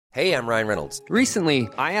Hey, I'm Ryan Reynolds. Recently,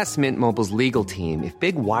 I asked Mint Mobile's legal team if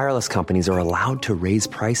big wireless companies are allowed to raise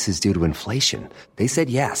prices due to inflation. They said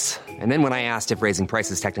yes. And then when I asked if raising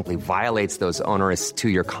prices technically violates those onerous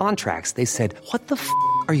two-year contracts, they said, "What the f***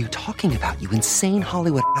 are you talking about, you insane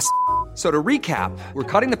Hollywood ass?" So to recap, we're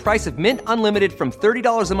cutting the price of Mint Unlimited from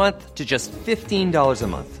 $30 a month to just $15 a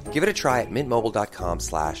month. Give it a try at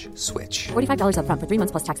mintmobile.com/switch. $45 up front for 3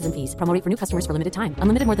 months plus taxes and fees. Promo rate for new customers for limited time.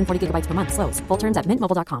 Unlimited more than 40 gigabytes per month. Slows full terms at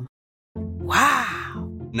mintmobile.com. Wow.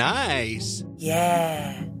 Nice.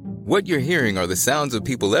 Yeah. What you're hearing are the sounds of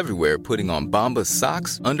people everywhere putting on Bombas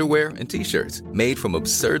socks, underwear, and T-shirts made from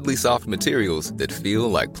absurdly soft materials that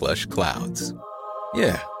feel like plush clouds.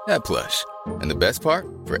 Yeah, that plush. And the best part?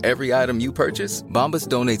 For every item you purchase, Bombas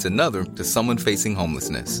donates another to someone facing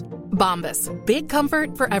homelessness. Bombas. Big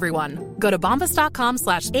comfort for everyone. Go to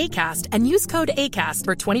bombas.com/ACAST and use code ACAST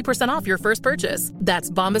for 20% off your first purchase. That's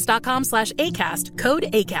bombas.com/ACAST. Code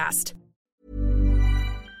ACAST.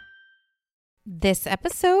 This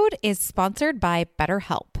episode is sponsored by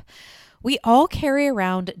BetterHelp. We all carry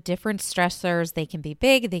around different stressors. They can be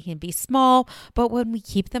big, they can be small, but when we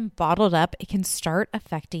keep them bottled up, it can start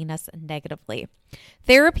affecting us negatively.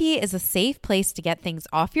 Therapy is a safe place to get things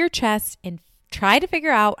off your chest and try to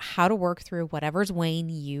figure out how to work through whatever's weighing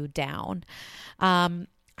you down.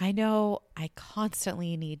 I know I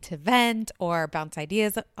constantly need to vent or bounce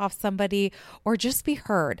ideas off somebody or just be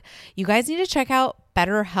heard. You guys need to check out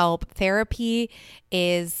BetterHelp. Therapy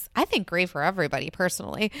is, I think, great for everybody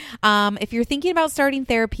personally. If you're thinking about starting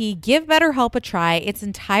therapy, give BetterHelp a try. It's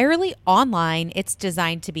entirely online. It's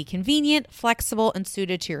designed to be convenient, flexible, and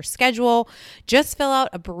suited to your schedule. Just fill out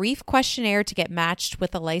a brief questionnaire to get matched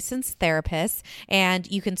with a licensed therapist, and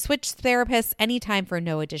you can switch therapists anytime for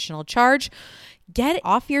no additional charge. Get it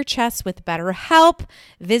off your chest with BetterHelp.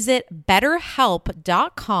 Visit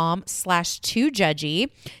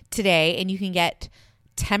betterhelp.com/2judgy today and you can get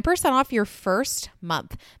 10% off your first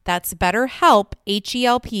month. That's BetterHelp,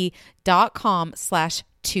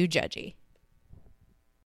 HELP.com/2judgy.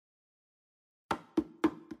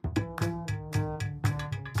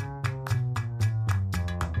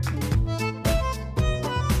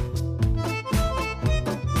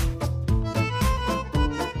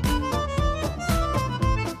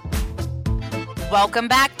 Welcome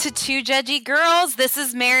back to Two Judgy Girls. This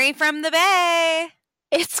is Mary from the Bay.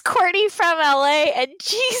 It's Courtney from LA, and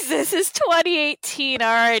Jesus, is 2018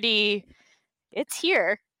 already. It's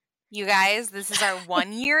here. You guys, this is our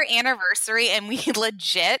 1-year anniversary, and we've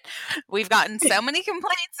gotten so many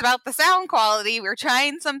complaints about the sound quality. We're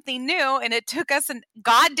trying something new, and it took us a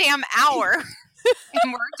goddamn hour.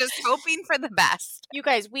 And we're just hoping for the best. You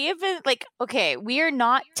guys, we have been we are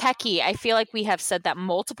not techie. I feel like we have said that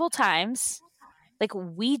multiple times.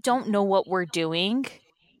 We don't know what we're doing.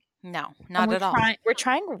 No, not at all. We're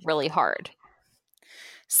trying really hard.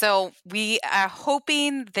 So we are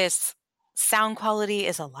hoping this sound quality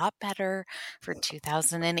is a lot better for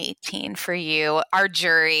 2018 for you, our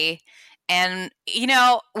jury. And,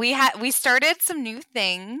 we started some new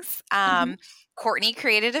things. Courtney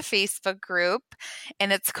created a Facebook group,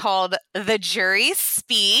 and it's called The Jury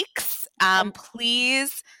Speaks.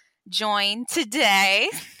 Please join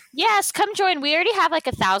today. Yes, come join. We already have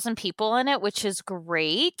 1,000 people in it, which is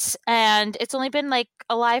great. And it's only been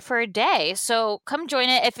alive for a day. So come join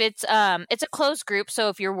it. If it's a closed group. So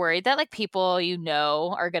if you're worried that people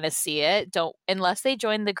are going to see it, unless they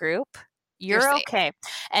join the group, you're okay.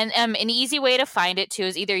 And an easy way to find it too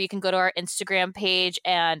is either you can go to our Instagram page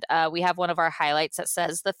and we have one of our highlights that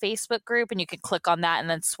says the Facebook group, and you can click on that and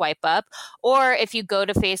then swipe up. Or if you go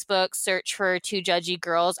to Facebook, search for Two Judgy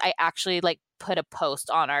Girls, I actually put a post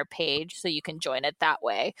on our page so you can join it that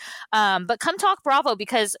way. But come talk Bravo,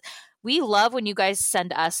 because we love when you guys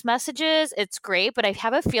send us messages. It's great, but I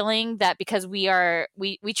have a feeling that because we try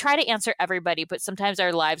to answer everybody, but sometimes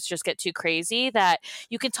our lives just get too crazy, that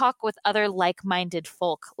you can talk with other like-minded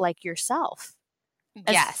folk like yourself.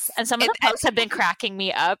 Yes. And some of the posts have been cracking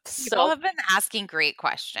me up. People have been asking great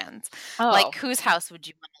questions. Whose house would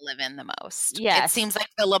you want to live in the most? Yes. It seems like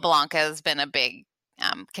Villa Blanca has been a big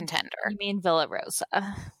contender. You mean Villa Rosa?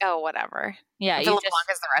 Oh, whatever. Yeah, Villa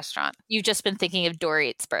Blanca is the restaurant. You've just been thinking of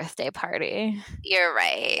Dorit's birthday party. You're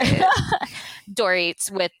right. Dorit,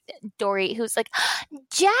 who's like,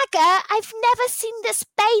 Jagger, I've never seen this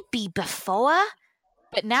baby before.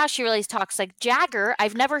 But now she really talks like, Jagger,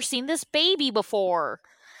 I've never seen this baby before.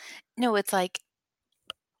 No, it's like,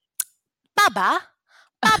 Baba,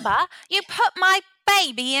 you put my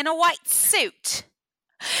baby in a white suit.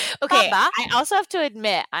 Okay, Baba. I also have to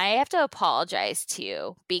admit, I have to apologize to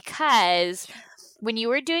you because when you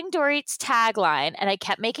were doing Dorit's tagline, and I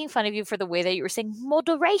kept making fun of you for the way that you were saying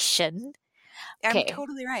moderation. I'm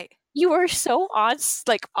totally right. You were so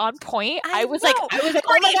on point. I was like, oh my God,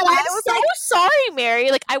 I'm so sorry,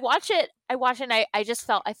 Mary. Like I watch it and I just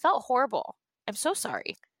felt horrible. I'm so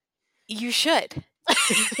sorry. You should.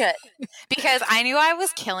 You should. Because I knew I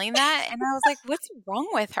was killing that and I was like, what's wrong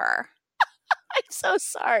with her? I'm so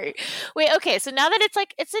sorry. Wait, okay, so now that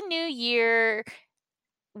it's a new year,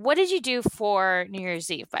 what did you do for New Year's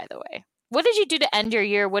Eve, by the way? What did you do to end your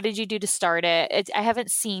year? What did you do to start it? I haven't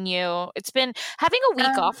seen you. It's been having a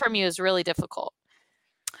week off from you is really difficult.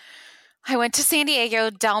 I went to San Diego,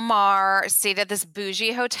 Del Mar, stayed at this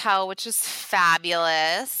bougie hotel, which was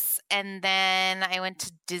fabulous. And then I went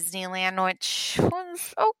to Disneyland, which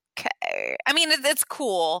was okay. I mean, it's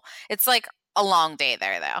cool. It's like a long day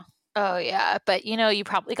there, though. Oh, yeah. But, you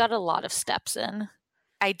probably got a lot of steps in.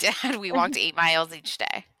 I did. We walked 8 miles each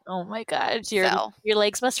day. Oh, my God. Your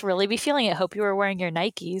legs must really be feeling it. Hope you were wearing your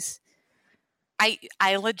Nikes.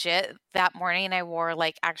 I legit, that morning I wore,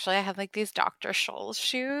 actually I had, these Dr. Scholl's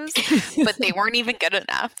shoes, but they weren't even good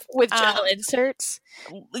enough. With gel inserts?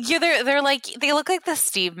 Yeah, they're they look like the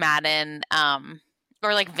Steve Madden,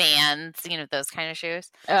 or Vans, those kind of shoes.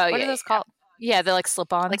 Oh, what are those called? Yeah, they're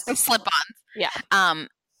slip-ons. Like the slip-ons. Yeah.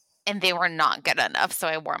 And they were not good enough, so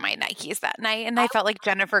I wore my Nikes that night, and I felt like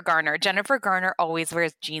Jennifer Garner. Jennifer Garner always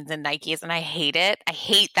wears jeans and Nikes, and I hate it. I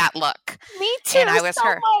hate that look. Me too. And I was so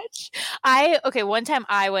her. Much. One time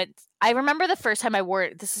I remember the first time I wore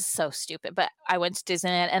it. This is so stupid, but I went to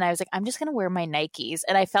Disneyland, and I was like, I'm just gonna wear my Nikes,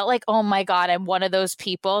 and I felt like, oh my God, I'm one of those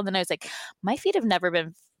people. And then I was like, my feet have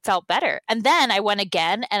never felt better. And then I went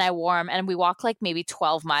again and I wore them, and we walked maybe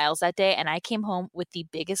 12 miles that day, and I came home with the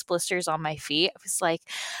biggest blisters on my feet. I was like,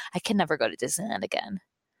 I can never go to Disneyland again.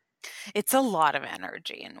 It's a lot of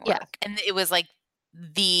energy and work. Yeah. And it was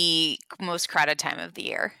the most crowded time of the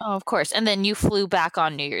year. Oh, of course. And then you flew back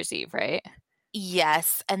on New Year's Eve, right?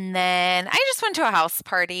 Yes. And then I just went to a house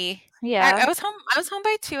party. Yeah. I was home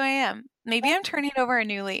by 2 a.m. Maybe I'm turning over a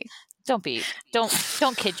new leaf. Don't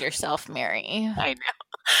kid yourself, Mary. I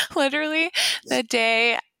know. Literally the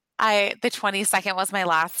day the 22nd was my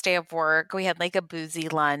last day of work. We had a boozy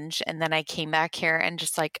lunch, and then I came back here and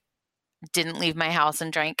just didn't leave my house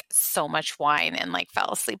and drank so much wine and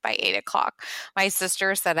fell asleep by 8 o'clock. My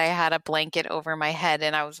sister said I had a blanket over my head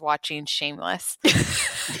and I was watching Shameless.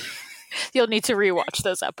 You'll need to rewatch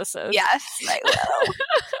those episodes. Yes, I will.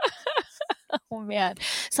 Oh man,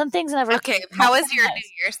 some things never. Okay, how was your New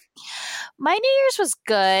Year's? My New Year's was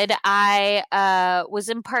good. I was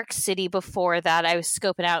in Park City before that. I was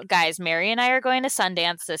scoping out. Guys, Mary and I are going to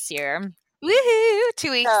Sundance this year. Woohoo!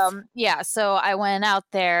 2 weeks. Yeah, so I went out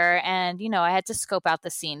there and, I had to scope out the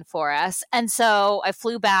scene for us. And so I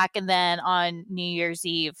flew back, and then on New Year's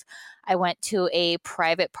Eve, I went to a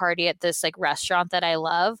private party at this restaurant that I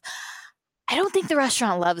love. I don't think the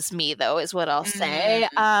restaurant loves me, though, is what I'll say.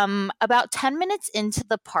 About 10 minutes into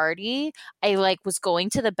the party, I was going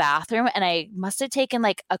to the bathroom, and I must have taken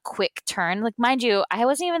a quick turn. Mind you, I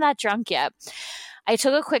wasn't even that drunk yet. I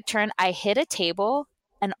took a quick turn. I hit a table,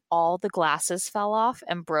 and all the glasses fell off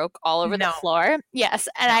and broke all over the floor. Yes,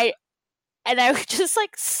 and I just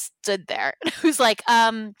stood there. I was like,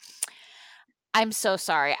 I'm so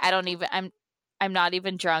sorry. I'm not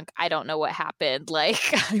even drunk. I don't know what happened.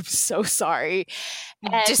 I'm so sorry.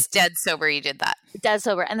 And just dead sober you did that. Dead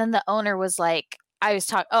sober. And then the owner was like,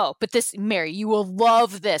 but this, Mary, you will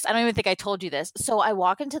love this. I don't even think I told you this. So I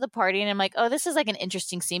walk into the party and I'm like, oh, this is an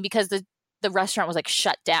interesting scene because the restaurant was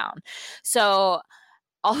shut down. So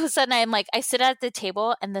all of a sudden I sit at the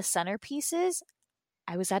table, and the centerpieces,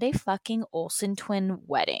 I was at a fucking Olsen twin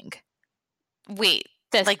wedding. Wait,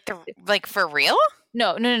 for real?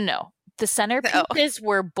 No. The centerpieces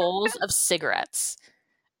were bowls of cigarettes.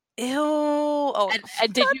 Ew! Oh,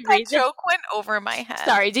 and did you read? That joke went over my head.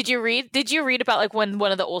 Sorry. Did you read about when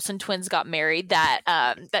one of the Olsen twins got married that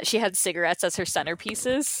she had cigarettes as her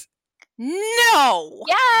centerpieces? No.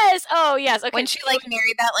 Yes. Oh, yes. Okay. When she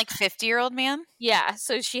married that 50-year-old man. Yeah.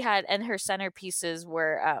 So she had, and her centerpieces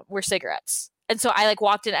were cigarettes. And so I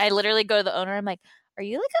walked in. I literally go to the owner. I'm like, are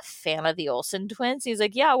you a fan of the Olsen twins? He's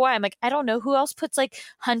like, yeah, why? I'm like, I don't know. Who else puts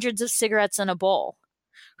hundreds of cigarettes in a bowl?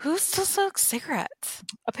 Who still smokes cigarettes?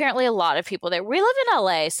 Apparently a lot of people there. We live in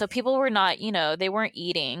LA, so people were not, they weren't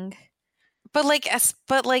eating. But I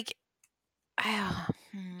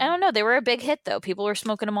don't know. They were a big hit though. People were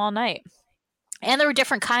smoking them all night. And there were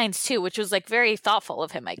different kinds too, which was very thoughtful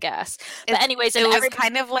of him, I guess. But anyways, it was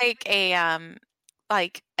kind of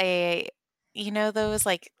a you know those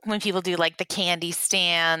like when people do like the candy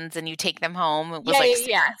stands and you take them home? It was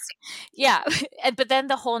yeah. But then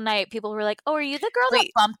the whole night people were like, "Oh, are you the girl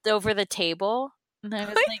that bumped over the table?" And I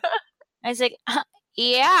was like,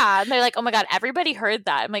 yeah. And they're like, "Oh my God, everybody heard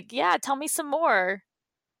that." I'm like, "Yeah, tell me some more."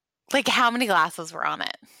 Like how many glasses were on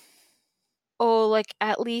it? Oh, like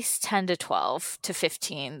at least 10 to 12 to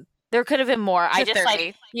 15. There could have been more. I just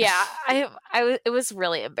 30. It was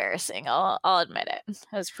really embarrassing. I'll admit it.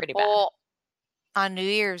 It was pretty bad. Well, on New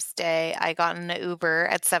Year's Day, I got in an Uber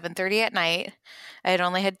at 7:30 at night. I had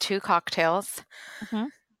only had 2 cocktails. Mm-hmm.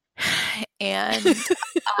 And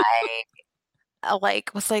I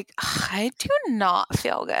was like, I do not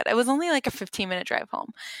feel good. It was only like a 15-minute drive home.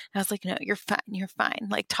 And I was like, no, you're fine.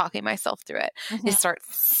 Like talking myself through it. Mm-hmm. I start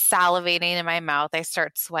salivating in my mouth. I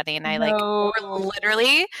start sweating. We're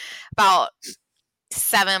literally about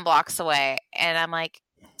 7 blocks away. And I'm like,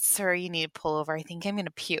 sir, you need to pull over. I think I'm going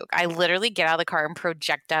to puke. I literally get out of the car and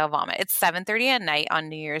projectile vomit. It's 7:30 at night on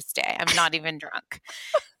New Year's Day. I'm not even drunk.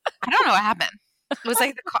 I don't know what happened. It was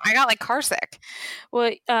like I got like car sick.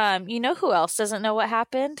 Well, you know who else doesn't know what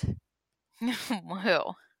happened? Who?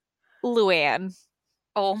 Luann.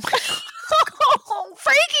 Oh my God.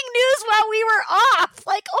 Breaking news while we were off.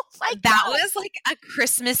 Like, oh my God. That was like a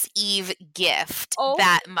Christmas Eve gift,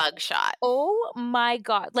 that mugshot. Oh my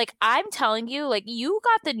God. Like, I'm telling you, like, you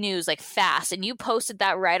got the news like fast and you posted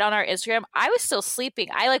that right on our Instagram. I was still sleeping.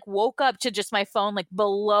 I like woke up to just my phone like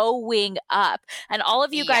blowing up. And all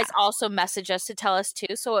of you guys also messaged us to tell us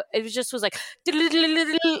too. So it was like,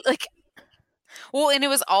 like, well, and it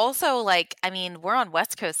was also like, I mean, we're on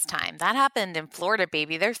West Coast time. That happened in Florida,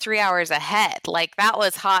 baby. They're 3 hours ahead. Like, that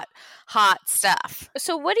was hot stuff.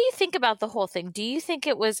 So what do you think about the whole thing? Do you think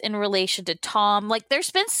it was in relation to Tom? Like,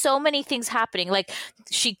 there's been so many things happening. Like,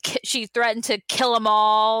 she threatened to kill them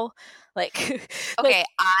all. Like, okay,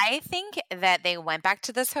 I think that they went back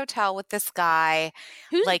to this hotel with this guy.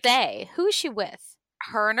 Who's they? Who is she with?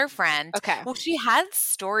 Her and her friend. Okay. Well, she had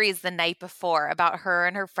stories the night before about her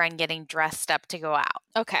and her friend getting dressed up to go out.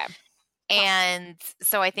 Okay. And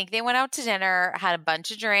so I think they went out to dinner, had a bunch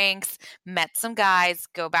of drinks, met some guys,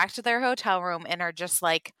 go back to their hotel room, and are just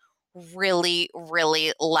like really,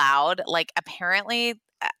 really loud. Like apparently,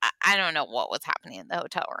 I don't know what was happening in the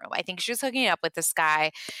hotel room. I think she was hooking up with this guy.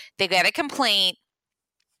 They get a complaint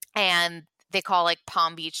and they call like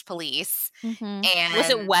Palm Beach police. Mm-hmm. And was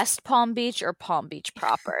it West Palm Beach or Palm Beach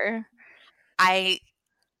proper? I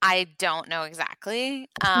don't know exactly.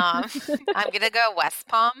 I'm gonna go West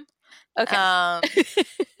Palm. Okay. And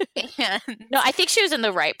no, I think she was in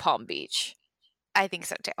the right Palm Beach. I think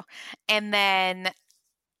so too. And then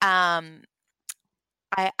I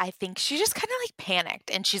think she just kind of like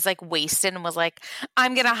panicked and she's like wasted and was like,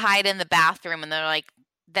 I'm gonna hide in the bathroom. And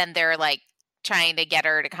they're like trying to get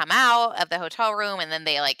her to come out of the hotel room, and then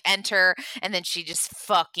they like enter, and then she just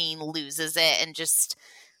fucking loses it and just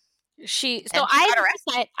I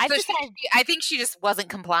think she just wasn't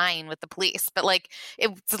complying with the police, but like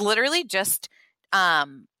it's literally just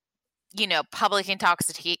public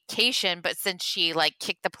intoxication, but since she like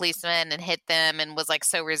kicked the policeman and hit them and was like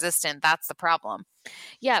so resistant, that's the problem.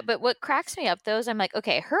 Yeah, but what cracks me up though is I'm like,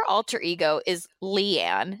 okay, her alter ego is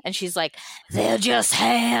Leanne, and she's like, they're just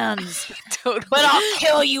hands, totally. But I'll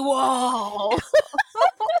kill you all.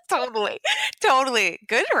 Totally.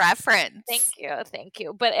 Good reference. Thank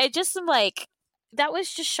you. But it just like, that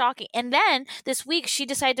was just shocking. And then this week she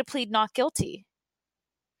decided to plead not guilty.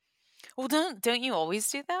 Well, don't you always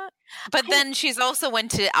do that? But then she's also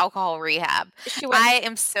went to alcohol rehab. I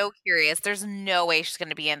am so curious. There's no way she's going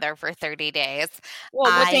to be in there for 30 days.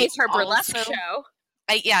 Well, what day is her burlesque show?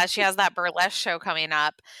 Yeah, she has that burlesque show coming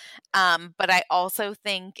up. But I also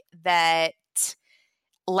think that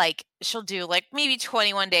like she'll do like maybe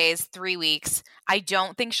 21 days, 3 weeks. I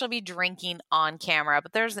don't think she'll be drinking on camera,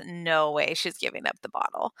 but there's no way she's giving up the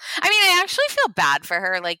bottle. I mean, I actually feel bad for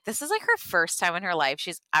her. Like this is like her first time in her life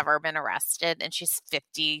she's ever been arrested, and she's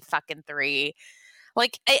 53.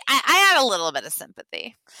 Like I had a little bit of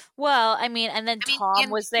sympathy. Well, I mean, and then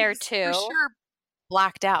Tom was there too. For sure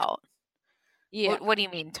blacked out. Yeah. What do you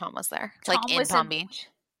mean Tom was there? Tom like in Palm Beach?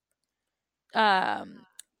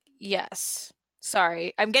 Yes.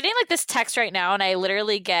 Sorry. I'm getting like this text right now and I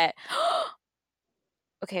literally get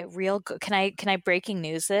okay, real good. Can I breaking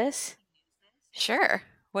news this? Sure.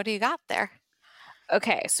 What do you got there?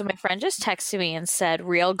 Okay, so my friend just texted me and said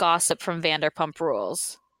real gossip from Vanderpump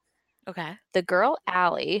Rules. Okay. The girl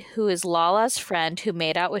Allie, who is Lala's friend who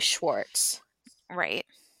made out with Schwartz, right,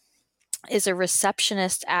 is a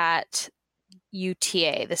receptionist at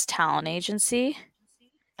UTA, this talent agency.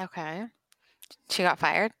 Okay. She got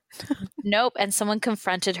fired? Nope. And someone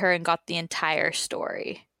confronted her and got the entire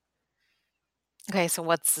story. Okay, so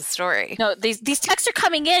what's the story? No, these texts are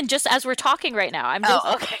coming in just as we're talking right now.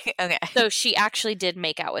 Okay. So she actually did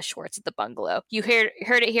make out with Schwartz at the bungalow. You heard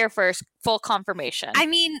it here first. Full confirmation. I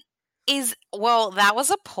mean, that was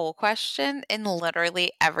a poll question in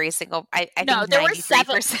literally every single. I no, think there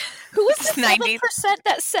 93%. were 7. Who was the 7%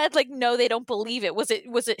 that said like no, they don't believe it? Was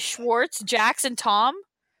it Schwartz, Jax, and Tom?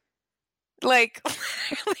 Like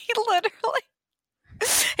literally,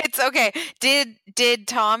 it's okay. Did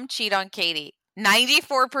Tom cheat on Katie?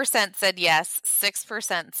 94% said yes,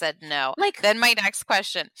 6% said no. Then my next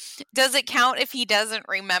question, does it count if he doesn't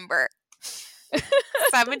remember? 78%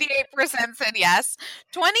 said yes,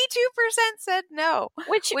 22% said no.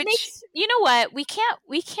 Which makes, you know what? We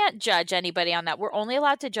can't judge anybody on that. We're only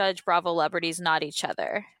allowed to judge Bravo celebrities, not each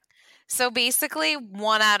other. So basically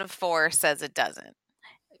 1 out of 4 says it doesn't.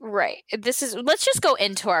 Right. Let's just go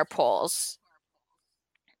into our polls.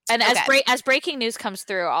 And as breaking news comes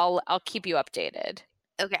through, I'll keep you updated.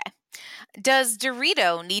 Okay. Does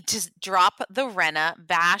Dorito need to drop the Rinna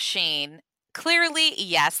bashing? Clearly,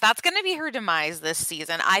 yes. That's going to be her demise this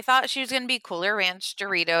season. I thought she was going to be Cooler Ranch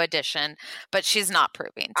Dorito edition, but she's not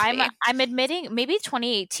proving to be. I'm admitting, maybe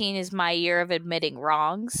 2018 is my year of admitting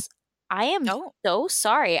wrongs. I am so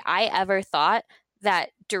sorry I ever thought that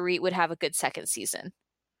Dorit would have a good second season.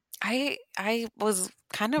 I was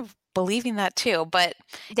kind of believing that too, but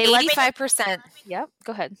they 85%. Yep,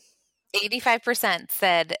 go ahead. 85%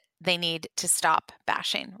 said they need to stop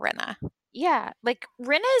bashing Rinna. Yeah, like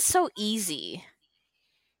Rinna is so easy.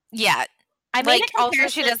 Yeah, also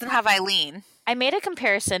she doesn't have Eileen. I made a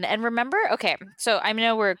comparison, and remember, okay, so I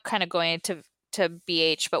know we're kind of going to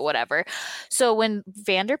BH, but whatever. So when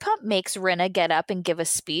Vanderpump makes Rinna get up and give a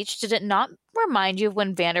speech, did it not remind you of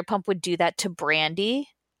when Vanderpump would do that to Brandy?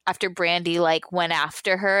 After Brandy went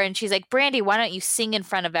after her and she's like, Brandy, why don't you sing in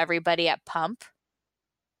front of everybody at Pump?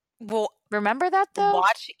 Well, remember that though?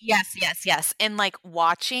 Yes. And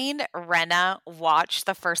watching Rinna watch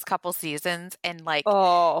the first couple seasons and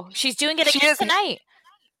she's doing it again tonight.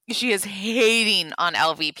 She is hating on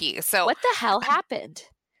LVP. So what the hell happened?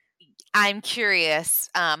 I'm curious.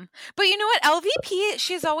 But you know what? LVP,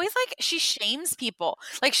 she's always she shames people.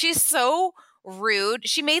 She's so rude.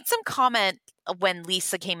 She made some comment when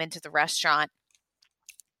Lisa came into the restaurant,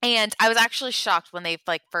 and I was actually shocked when they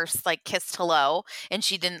first kissed hello and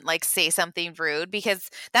she didn't say something rude,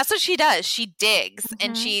 because that's what she does. She digs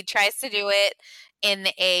and she tries to do it in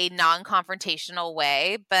a non-confrontational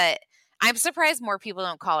way, but I'm surprised more people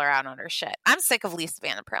don't call her out on her shit. I'm sick of Lisa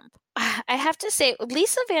Vanderpump. I have to say,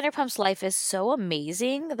 Lisa Vanderpump's life is so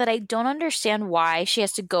amazing that I don't understand why she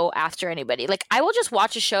has to go after anybody. I will just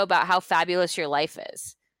watch a show about how fabulous your life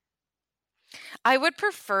is. I would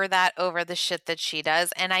prefer that over the shit that she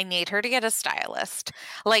does, and I need her to get a stylist.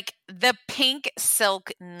 The pink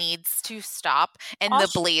silk needs to stop, and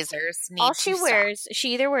the blazers need to stop.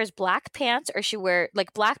 She either wears black pants, or she wears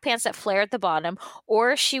black pants that flare at the bottom,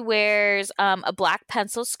 or she wears a black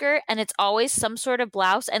pencil skirt, and it's always some sort of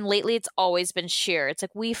blouse, and lately it's always been sheer. It's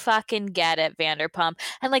we fucking get it, Vanderpump.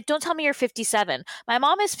 And don't tell me you're 57. My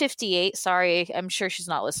mom is 58. Sorry, I'm sure she's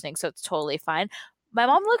not listening, so it's totally fine. My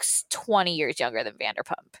mom looks 20 years younger than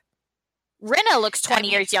Vanderpump. Rinna looks 20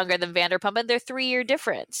 years younger than Vanderpump, and they're 3-year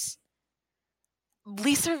difference.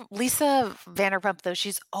 Lisa Vanderpump, though,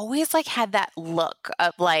 she's always had that look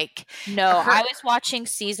of No, I was watching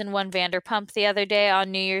season 1 Vanderpump the other day on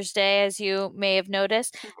New Year's Day, as you may have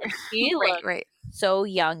noticed. And she looked so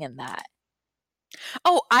young in that.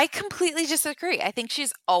 Oh, I completely disagree. I think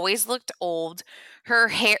she's always looked old. Her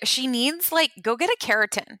hair, she needs go get a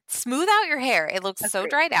keratin. Smooth out your hair. It looks so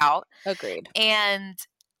dried out. Agreed. And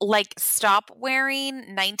stop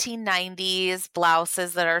wearing 1990s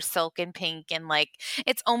blouses that are silk and pink, and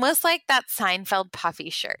it's almost like that Seinfeld puffy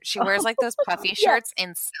shirt. She wears those puffy shirts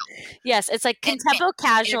in silk. Yes, it's Contempo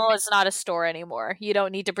Casual is not a store anymore. You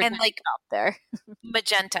don't need to pretend out there.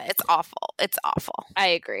 Magenta, it's awful. It's awful. I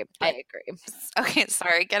agree. Okay,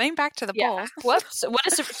 sorry. Getting back to the poll. Whoops.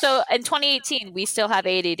 So in 2018 we still have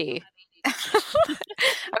ADD.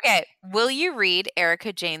 Okay, will you read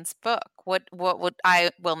Erika Jayne's book? What would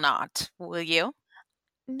I will not. Will you?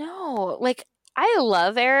 No. I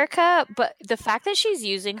love Erika, but the fact that she's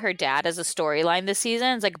using her dad as a storyline this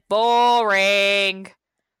season is boring.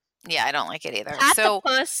 Yeah, I don't like it either. Pat the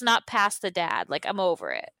puss, not past the dad. I'm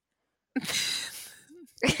over it.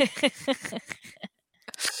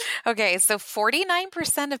 Okay, so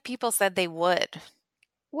 49% of people said they would.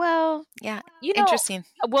 Well, yeah, interesting.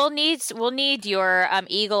 We'll need your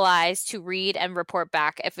eagle eyes to read and report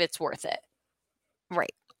back if it's worth it.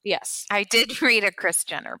 Right. Yes. I did read a Kris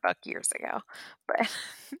Jenner book years ago, but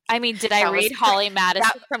I mean, did I That was read pre- Holly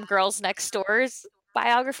Madison from Girls Next Door's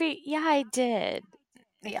biography? Yeah, I did.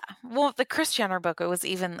 yeah. Well, the Kris Jenner book, it was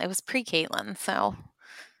pre-Caitlyn, so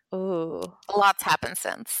Ooh. a lot's happened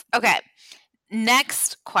since. Okay.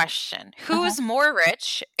 Next question. Who is more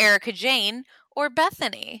rich, Erica Jane or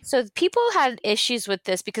Bethany? So people had issues with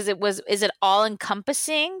this because is it all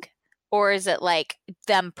encompassing or is it like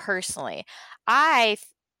them personally? I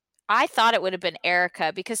thought it would have been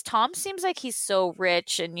Erica because Tom seems like he's so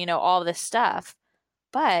rich and all this stuff.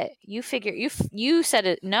 But you said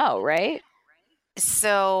it no, right?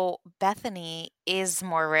 So Bethany is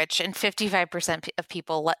more rich, and 55% of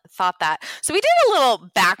people thought that. So we did a little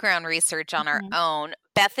background research on our own.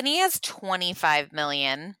 Bethany has 25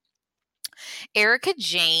 million. Erica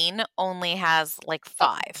Jane only has like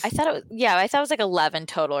 5. I thought it was like 11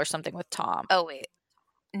 total or something with Tom. Oh, wait.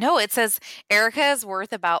 No, it says Erica is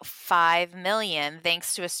worth about 5 million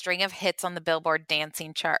thanks to a string of hits on the Billboard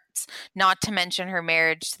dancing charts, not to mention her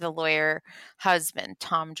marriage to the lawyer husband,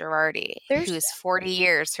 Tom Girardi, who is 40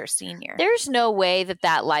 years her senior. There's no way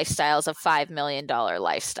that lifestyle is a $5 million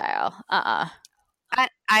lifestyle. I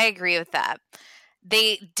agree with that.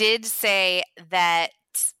 They did say that,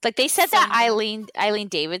 like they said that Eileen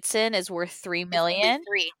Davidson is worth $3 million,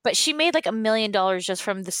 but she made like $1 million just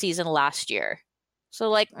from the season last year. So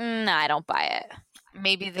like, I don't buy it.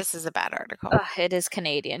 Maybe this is a bad article. It is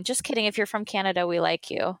Canadian. Just kidding. If you're from Canada, we like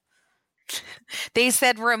you. They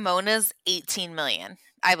said Ramona's 18 million.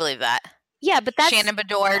 I believe that. Yeah, but that's Shannon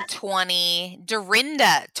Bedore 20,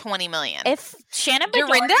 Dorinda 20 million. If Shannon Bedore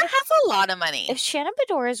Dorinda has a lot of money. If Shannon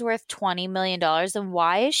Bedore is worth $20 million, then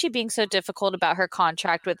why is she being so difficult about her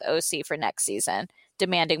contract with OC for next season,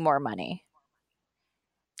 demanding more money?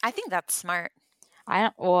 I think that's smart.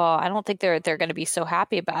 I don't think they're going to be so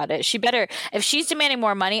happy about it. If she's demanding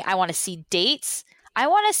more money, I want to see dates. I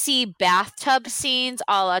want to see bathtub scenes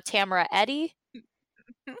a la Tamara Eddy.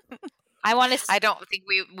 I want to. I don't think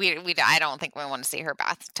I don't think we want to see her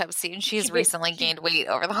bathtub scene. She's recently gained weight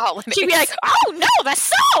over the holidays. She'd be like, "Oh no, the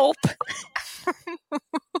soap!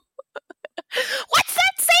 What's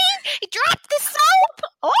that saying? You dropped the soap?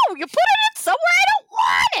 Oh, you put it in somewhere I don't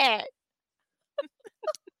want it."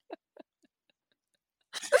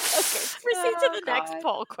 Okay, proceed to the next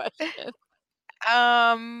poll question.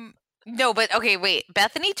 No, but okay, wait.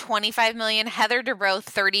 Bethany 25 million, Heather Dubrow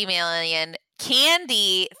 30 million,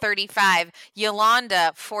 Candy 35,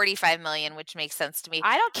 Yolanda 45 million, which makes sense to me.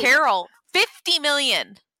 Carol 50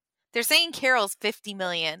 million. They're saying Carol's 50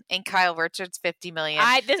 million and Kyle Richards 50 million.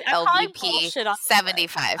 LVP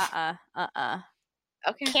 75.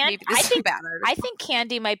 Okay, maybe this is a bad article. I think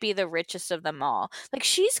Candy might be the richest of them all. Like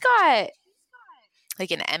she's got like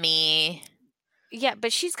an Emmy. Yeah,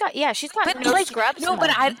 but she's got but no scrubs. No,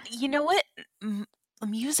 but you know what?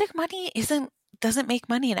 Music money doesn't make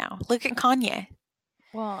money now. Look at Kanye.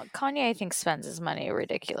 Well, Kanye I think spends his money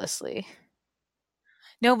ridiculously.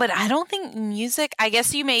 No, but I don't think music. I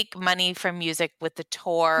guess you make money from music with the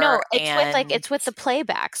tour. No, it's with the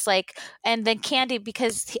playbacks, and then Candy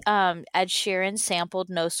because Ed Sheeran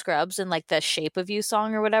sampled No Scrubs in like the Shape of You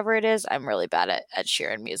song or whatever it is. I'm really bad at Ed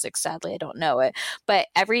Sheeran music. Sadly, I don't know it, but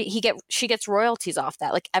she gets royalties off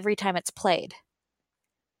that like every time it's played.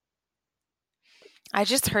 I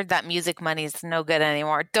just heard that music money is no good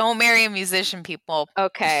anymore. Don't marry a musician, people.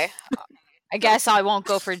 Okay, I guess I won't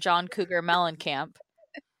go for John Cougar Mellencamp.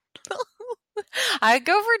 I'd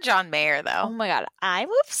go for John Mayer though. Oh my god, I'm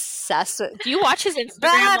obsessed with. Do you watch his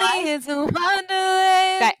Instagram Body is a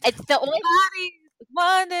wonderland. It's the only body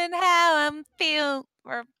wondering how I'm feel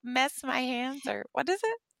or mess my hands or what is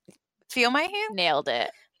it? Feel my hand? Nailed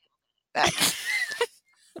it.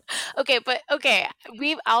 Okay.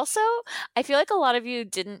 We've also. I feel like a lot of you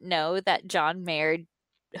didn't know that John Mayer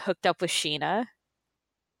hooked up with Sheena.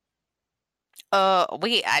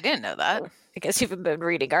 Wait, I didn't know that. I guess you've been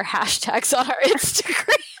reading our hashtags on our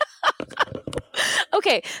Instagram.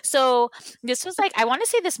 Okay, so this was like, I want to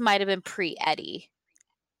say this might have been pre-Eddie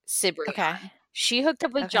Cibrian. Okay. She hooked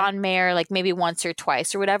up with John Mayer like maybe once or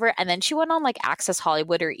twice or whatever, and then she went on like Access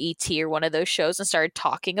Hollywood or ET or one of those shows and started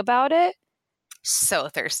talking about it. So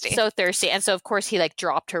thirsty. And so of course he like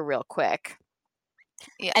dropped her real quick.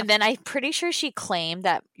 Yeah. And then I'm pretty sure she claimed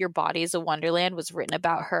that Your Body is a Wonderland was written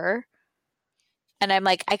about her. And I'm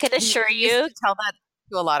like, I can assure you. Tell that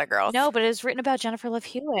to a lot of girls. No, but it was written about Jennifer Love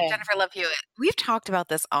Hewitt. Jennifer Love Hewitt. We've talked about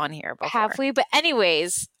this on here before. Have we? But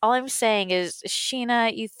anyways, all I'm saying is,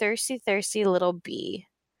 Sheena, you thirsty, thirsty little bee.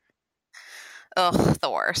 Ugh,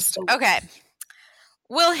 the worst. Okay.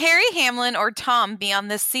 Will Harry Hamlin or Tom be on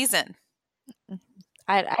this season?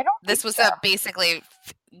 I don't. This was basically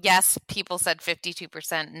yes, people said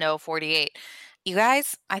 52%, no 48. You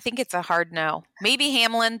guys, I think it's a hard no. Maybe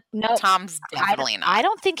Hamlin. No, Tom's definitely not. I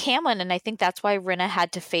don't think Hamlin, and I think that's why Rinna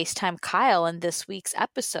had to FaceTime Kyle in this week's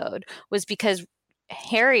episode, was because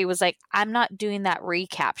Harry was like, I'm not doing that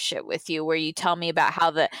recap shit with you where you tell me about how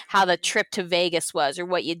the trip to Vegas was or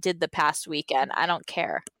what you did the past weekend. I don't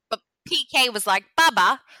care. But PK was like,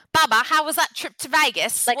 Bubba, how was that trip to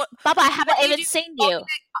Vegas? Like, Bubba, I haven't even seen you.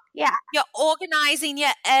 Yeah. You're organizing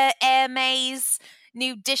your Air Maze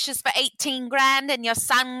new dishes for 18 grand and your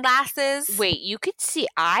sunglasses. Wait, you could see,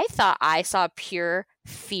 I thought I saw pure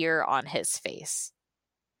fear on his face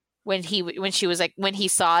when he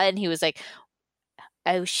saw it, and he was like,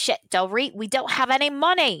 oh shit, Del Rey, we don't have any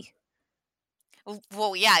money.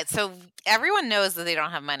 Well, yeah, so everyone knows that they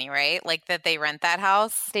don't have money, right? Like that they rent that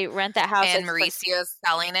house. They rent that house. And Mauricio's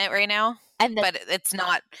selling it right now. But it's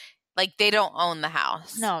not, like, they don't own the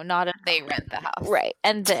house. No, not at all. They rent the house. Right.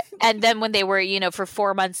 And then when they were, for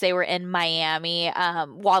 4 months, they were in Miami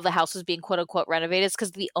while the house was being quote unquote renovated,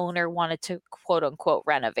 because the owner wanted to quote unquote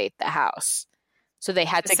renovate the house. So they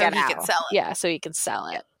had to get out. So he can sell it. Yeah, so he can sell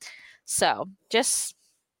it. So just,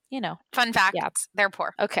 Fun fact. Yeah. They're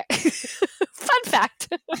poor. Okay. Fun fact.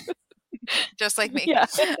 Just like me. Yeah.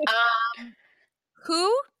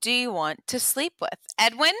 Who do you want to sleep with?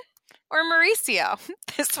 Edwin or Mauricio?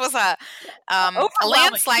 This was a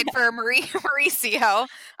landslide for Mauricio.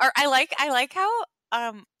 Or I like how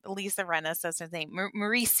Lisa Rinna says his name,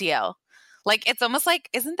 Mauricio. Like, it's almost like,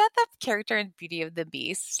 isn't that the character in Beauty of the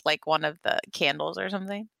Beast? Like one of the candles or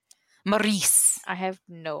something? Maurice. I have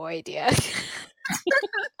no idea.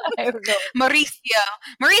 Mauricio,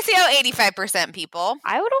 85% people.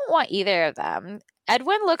 I don't want either of them.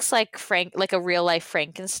 Edwin looks like a real life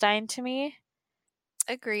Frankenstein to me.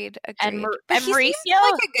 Agreed. And Mauricio,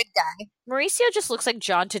 like a good guy. Mauricio just looks like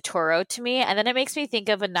John Turturro to me, and then it makes me think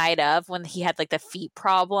of A Night Of, when he had like the feet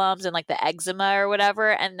problems and like the eczema or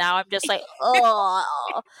whatever, and now I'm just like, oh.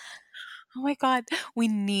 Oh my God, we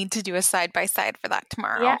need to do a side-by-side for that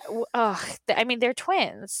tomorrow. Yeah, I mean, they're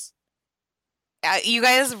twins. You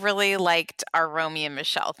guys really liked our Romeo and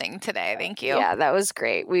Michelle thing today. Thank you. Yeah, that was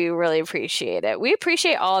great. We really appreciate it. We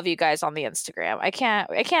appreciate all of you guys on the Instagram. I can't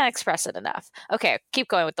express it enough. Okay, keep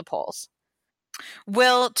going with the polls.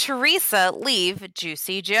 Will Teresa leave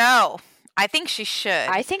Juicy Joe? I think she should.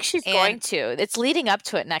 I think she's going to. It's leading up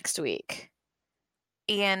to it next week.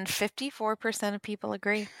 And 54% of people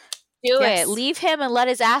agree. Do it. Leave him and let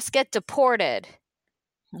his ass get deported.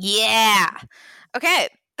 Yeah. Okay.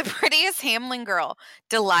 The prettiest Hamlin girl,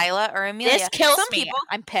 Delilah or Amelia? This kills Some me. people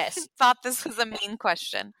I'm pissed. Thought this was a mean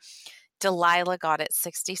question. Delilah got it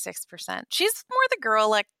 66%. She's more the girl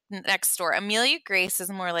like next door. Amelia Grace is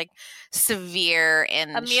more like severe,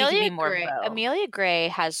 and she can be more beau. Amelia Gray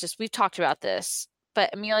has just, we've talked about this, but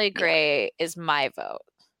Amelia Gray is my vote.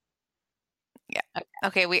 Yeah.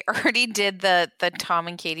 Okay, we already did the Tom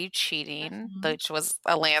and Katie cheating, which was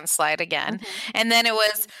a landslide again. And then it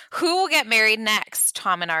was, who will get married next,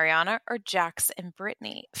 Tom and Ariana or Jax and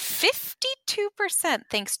Brittany? 52%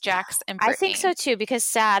 thinks Jax and Brittany. I think so too, because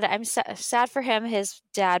I'm sad for him. His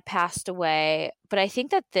dad passed away. But I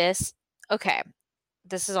think that this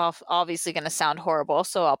is obviously going to sound horrible,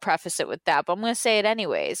 so I'll preface it with that, but I'm going to say it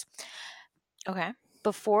anyways. Okay.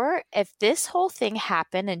 Before, if this whole thing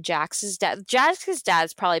happened and Jax's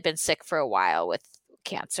dad's probably been sick for a while with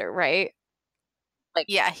cancer, right? Like,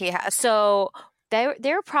 yeah, he has. So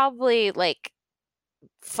they're probably like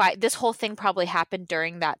this whole thing probably happened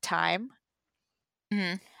during that time.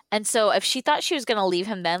 Mm-hmm. And so if she thought she was going to leave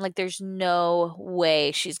him then, like, there's no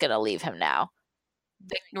way she's going to leave him now.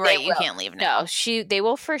 You can't leave now. No, they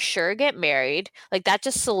will for sure get married. Like, that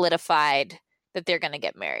just solidified that they're going to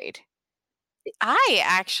get married. I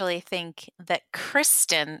actually think that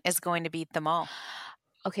Kristen is going to beat them all.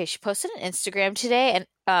 Okay, she posted an Instagram today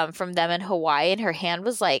and from them in Hawaii, and her hand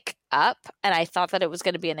was like up, and I thought that it was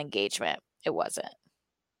going to be an engagement. It wasn't.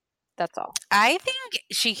 That's all. I think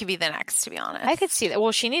she could be the next, to be honest. I could see that.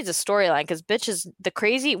 Well, she needs a storyline because bitch is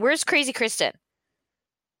where's crazy Kristen?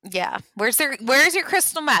 Yeah. Where's your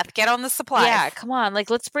crystal meth? Get on the supply. Yeah, come on.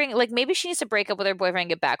 Like, maybe she needs to break up with her boyfriend and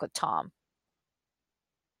get back with Tom.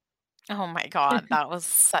 Oh my God, that was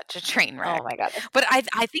such a train wreck. Oh my God. But I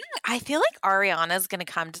feel like Ariana's gonna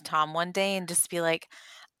come to Tom one day and just be like,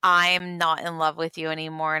 I'm not in love with you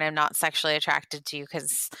anymore, and I'm not sexually attracted to you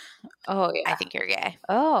because I think you're gay.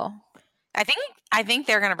 Oh. I think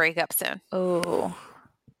they're gonna break up soon. Oh.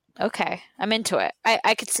 Okay. I'm into it.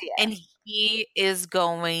 I could see it. And he is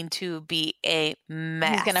going to be a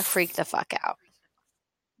mess. He's gonna freak the fuck out.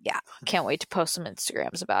 Yeah. Can't wait to post some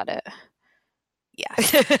Instagrams about it. Yeah.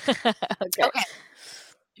 Okay.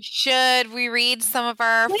 Should we read some of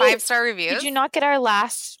our Wait, 5-star reviews? Did you not get our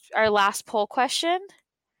last poll question?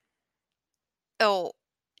 Oh,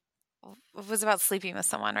 it was about sleeping with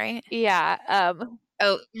someone, right? Yeah.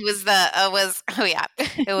 Oh, it was it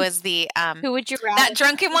was the Who would you rather? that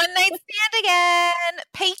drunken one night stand again.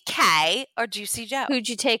 PK or Juicy Joe? Who'd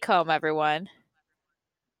you take home, everyone?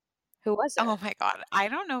 Who was it? Oh my god, I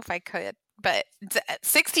don't know if I could, but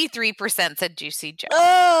 63% said Juicy Joe.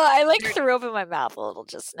 Oh, I like threw up in my mouth a little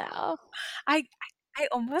just now. I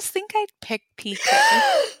almost think I'd pick PK.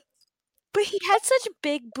 But he had such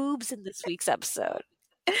big boobs in this week's episode.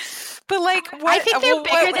 But like, what? I think they're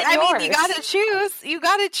bigger than yours. I mean, you gotta choose. You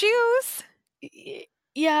gotta choose.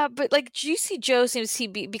 Yeah, but like Juicy Joe seems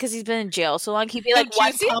because he's been in jail so long, he'd be like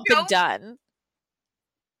one Juicy pump Joe? and done.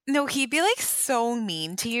 No, he'd be like so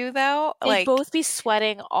mean to you though. They'd Like both be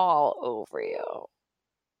sweating all over you.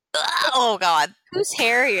 Oh god. Who's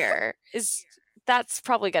hairier? That's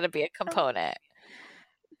probably gonna be a component.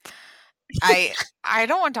 I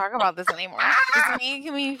don't want to talk about this anymore. It's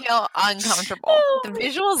making me feel uncomfortable. The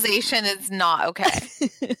visualization is not okay.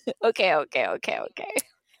 Okay.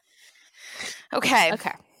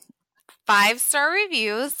 Okay. 5-star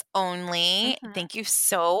reviews only. Mhm. Thank you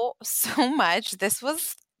so much. This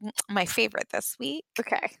was my favorite this week.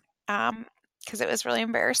 Okay. Because it was really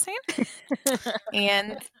embarrassing.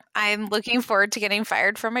 And I'm looking forward to getting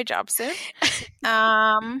fired from my job soon.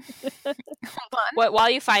 Hold on. While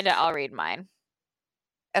you find it, I'll read mine.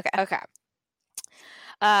 Okay.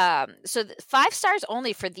 So 5 stars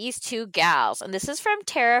only for these two gals, and this is from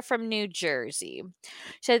Tara from New Jersey.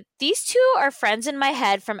 So these two are friends in my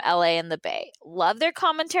head from LA and the Bay. Love their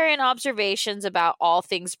commentary and observations about all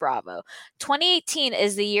things Bravo. 2018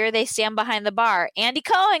 is the year they stand behind the bar. Andy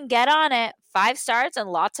Cohen, get on it. 5 stars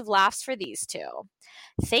and lots of laughs for these two.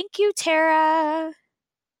 Thank you, Tara.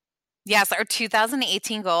 Yes, our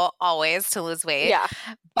 2018 goal always to lose weight. Yeah.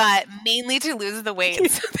 But mainly to lose the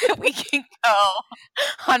weight so that we can go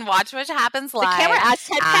on Watch What Happens Live The camera adds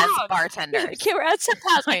 10 as pounds. bartenders. The camera adds 10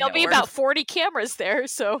 pounds. I There'll know, be we're- about 40 cameras there,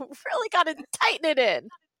 so really got to tighten it in.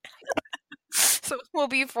 So we'll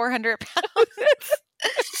be 400 pounds.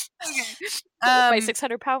 My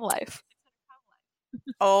 600-pound life.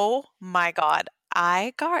 Oh my God.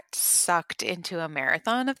 I got sucked into a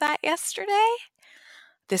marathon of that yesterday.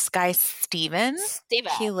 This guy, Steven,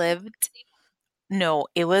 he lived. No,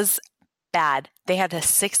 it was bad. They had a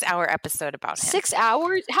 6-hour episode about him. 6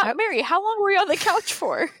 hours? Mary, how long were you on the couch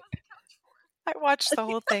for? I watched the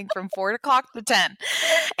whole thing from 4 o'clock to 10.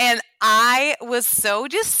 And I was so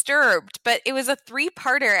disturbed, but it was a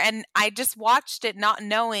 3-parter. And I just watched it not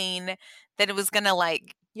knowing that it was going to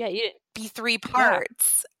be 3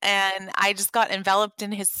 parts. Yeah. And I just got enveloped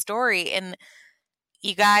in his story. And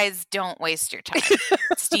you guys, don't waste your time.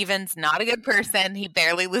 Steven's not a good person. He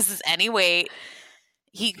barely loses any weight.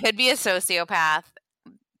 He could be a sociopath.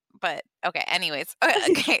 But okay, anyways.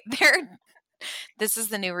 Okay, this is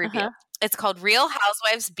the new review. It's called Real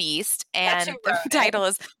Housewives Beast, and the title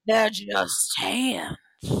is They're Just Hands.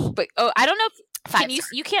 But I don't know if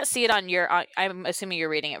you can't see it on your I'm assuming you're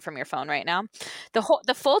reading it from your phone right now.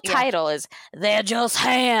 The full title is They're Just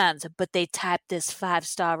Hands, but they typed this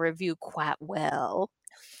 5-star review quite well.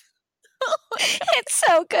 It's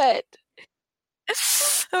so good.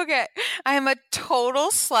 Okay, I am a total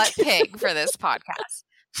slut pig for this podcast.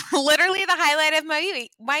 Literally the highlight of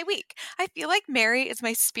my week. I feel like Mary is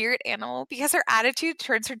my spirit animal because her attitude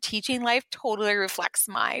towards her teaching life totally reflects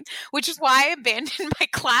mine, which is why I abandoned my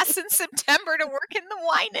class in September to work in the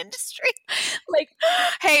wine industry. Like,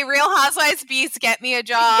 hey, Real Housewives Beast, get me a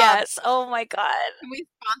job. Yes. Oh my God. Can we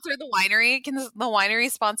sponsor the winery? Can the winery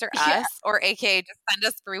sponsor us? Or AKA just send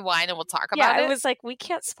us free wine and we'll talk about it? Yeah, it was like, we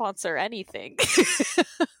can't sponsor anything.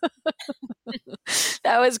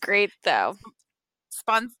 That was great though.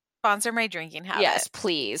 Sponsor my drinking habit. Yes,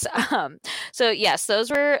 please. So yes, those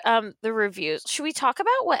were the reviews. Should we talk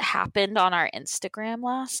about what happened on our Instagram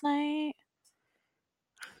last night?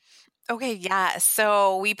 Okay, yeah.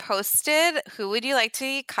 So we posted who would you like to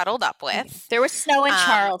be cuddled up with? There was snow in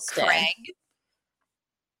Charleston. Craig.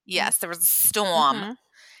 Yes, there was a storm. Mm-hmm.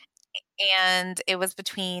 And it was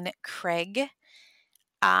between Craig,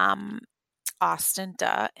 Austin,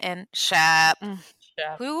 and Shep.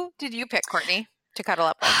 Who did you pick, Courtney, to cuddle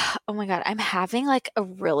up with? Oh my God, I'm having like a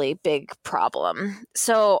really big problem.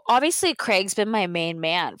 So obviously Craig's been my main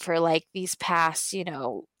man for like these past,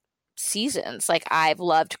 seasons. Like I've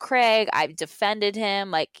loved Craig. I've defended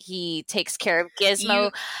him. Like he takes care of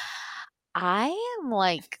Gizmo. I am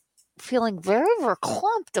like feeling very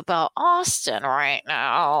verklempt about Austin right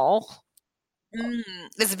now.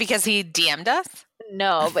 Is it because he DM'd us?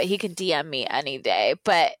 No, but he can DM me any day.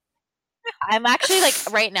 But I'm actually like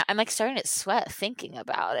right now, I'm like starting to sweat thinking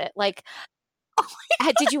about it. Like,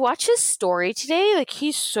 did you watch his story today? Like,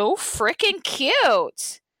 he's so freaking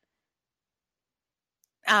cute.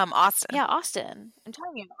 Austin. Yeah, Austin. I'm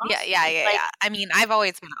telling you. Austin. Yeah. I mean, I've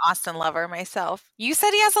always been an Austin lover myself. You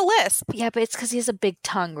said he has a lisp. Yeah, but it's because he has a big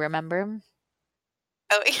tongue, remember?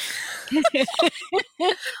 Oh,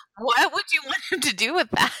 what would you want him to do with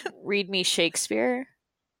that? Read me Shakespeare.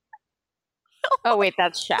 Oh wait,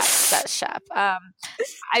 that's Shep. That's Shep.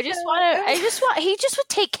 He just would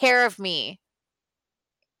take care of me.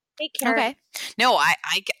 Take care. Okay. No,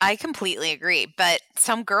 I completely agree. But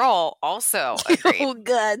some girl also agreed. Oh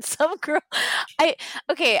god, some girl.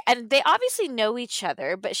 And they obviously know each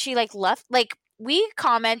other, but she like left like we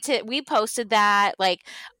posted that, like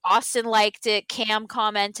Austin liked it, Cam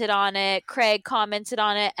commented on it, Craig commented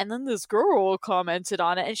on it, and then this girl commented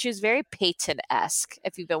on it, and she was very Peyton-esque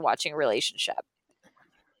if you've been watching Relationship.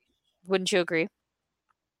 Wouldn't you agree?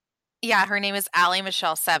 Yeah, her name is Allie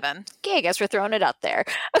Michelle 7. Okay, I guess we're throwing it up there.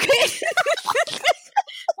 Okay.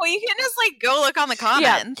 Well, you can just like go look on the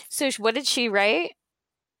comments. Yeah. So what did she write?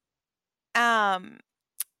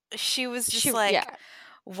 She was just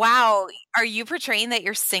wow, are you portraying that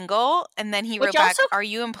you're single? And then he wrote back, are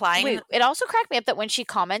you implying? Wait, it also cracked me up that when she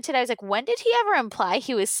commented, I was like, when did he ever imply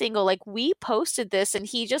he was single? Like, we posted this and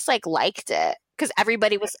he just like liked it because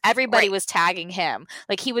everybody was tagging him.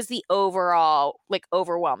 Like, he was the overall like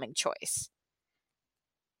overwhelming choice.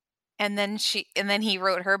 And then he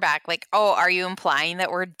wrote her back like, oh, are you implying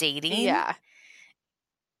that we're dating? Yeah.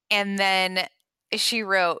 And then she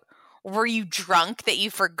wrote, were you drunk that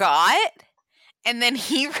you forgot? And then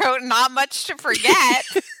he wrote, not much to forget.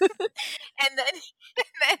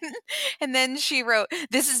 and then she wrote,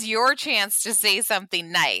 this is your chance to say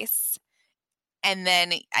something nice. And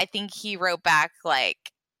then I think he wrote back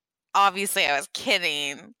like, obviously I was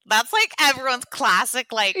kidding. That's like everyone's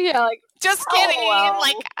classic, like, just kidding. Oh, wow.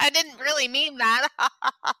 Like, I didn't really mean that.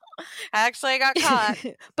 Actually, I got caught.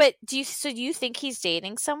 But do you think he's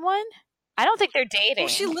dating someone? I don't think they're dating.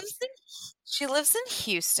 Well, she lives in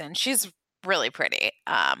Houston. She's really pretty.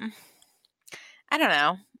 I don't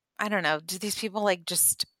know. Do these people like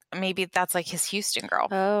just maybe that's like his Houston girl?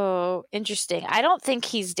 Oh, interesting. I don't think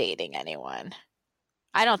he's dating anyone.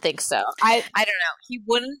 I don't think so. I don't know. He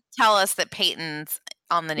wouldn't tell us that Peyton's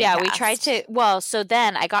on the new cast. We tried to. Well, so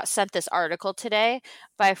then I got sent this article today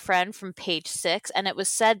by a friend from Page 6, and it was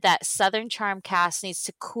said that Southern Charm cast needs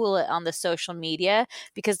to cool it on the social media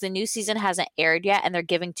because the new season hasn't aired yet, and they're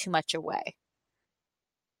giving too much away.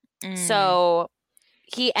 So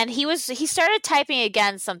he started typing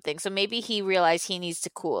again something, so maybe he realized he needs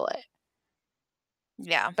to cool it.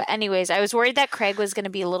 Yeah. But anyways, I was worried that Craig was going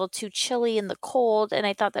to be a little too chilly in the cold, and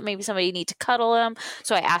I thought that maybe somebody need to cuddle him.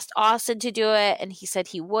 So I asked Austin to do it, and he said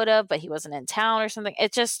he would have, but he wasn't in town or something.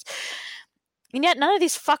 It just, and yet none of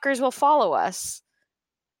these fuckers will follow us.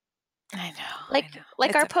 I know.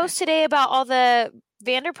 Like our post today about all the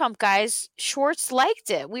Vanderpump guys, Schwartz liked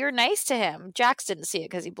it. We were nice to him. Jax didn't see it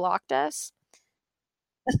because he blocked us.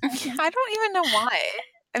 I don't even know why.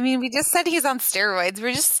 I mean, we just said he's on steroids.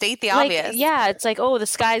 We just state the obvious. Yeah, it's like, oh, the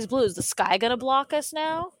sky's blue. Is the sky gonna block us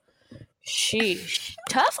now? Sheesh.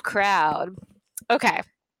 Tough crowd. Okay.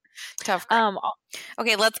 Tough crowd.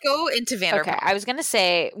 Okay, let's go into Vanderpump. Okay, I was gonna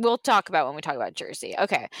say we'll talk about when we talk about Jersey.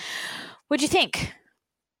 Okay. What'd you think?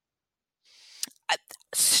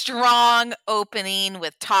 Strong opening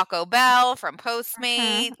with Taco Bell from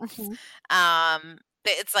Postmates.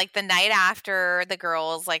 It's like the night after the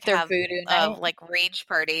girls like their have voodoo night, like rage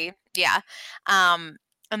party. Yeah. And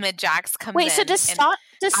then Jax comes in. Wait, so does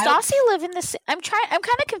Stassi live in the? I'm kind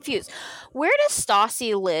of confused. Where does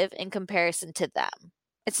Stassi live in comparison to them?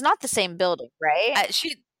 It's not the same building, right?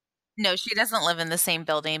 She doesn't live in the same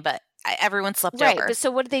building, but everyone slept right, over. But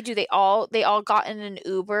so what did they do? They all got in an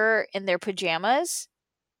Uber in their pajamas?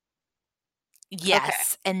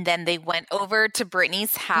 Yes. Okay. And then they went over to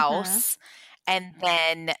Brittany's house and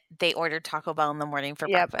then they ordered Taco Bell in the morning for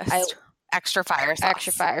breakfast. Extra fire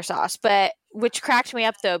sauce. But which cracked me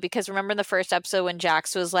up though, because remember in the first episode when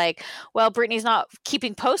Jax was like, well, Brittany's not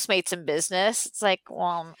keeping Postmates in business. It's like,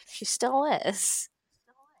 well, she still is.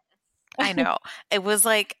 I know. It was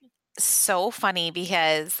like so funny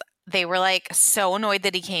because they were like so annoyed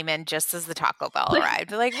that he came in just as the Taco Bell arrived.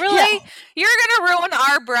 They're like, really? Yeah. You're going to ruin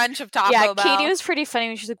our brunch of Taco Bell? Yeah, Katie was pretty funny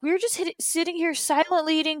when she's like, we were just sitting here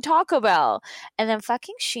silently eating Taco Bell. And then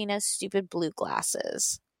fucking Sheena's stupid blue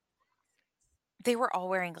glasses. They were all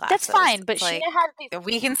wearing glasses. That's fine, but like, Sheena had these.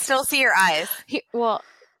 We can still see your eyes.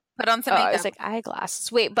 Put on some Oh, makeup. I was like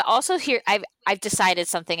eyeglasses. Wait, but also here I've decided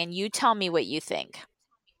something, and you tell me what you think.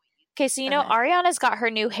 Okay, so Okay. Ariana's got her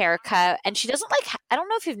new haircut, and she doesn't I don't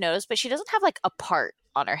know if you've noticed, but she doesn't have like a part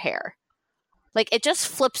on her hair. Like it just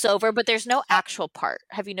flips over, but there's no actual part.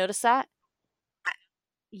 Have you noticed that?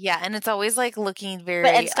 Yeah, and it's always like looking very.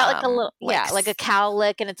 But it's got like a little, like like a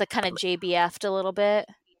cowlick, and it's like kind of JBF'd a little bit.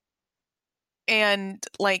 and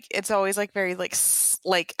like it's always like very like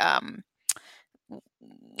like like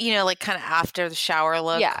kind of after the shower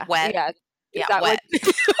look, wet. Yeah, wet.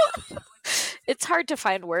 It's hard to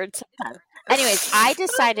find words sometimes. Anyways, I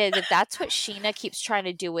decided that that's what Sheena keeps trying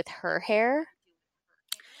to do with her hair,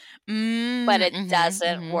 but it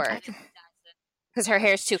doesn't work because her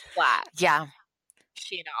hair's too flat. Yeah,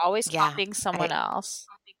 Sheena always copying someone else.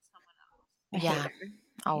 Yeah,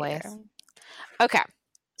 always. Okay,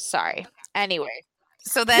 sorry. Anyway,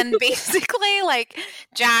 so then basically like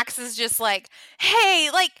Jax is just like, hey,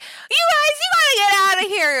 like you guys, you gotta get out of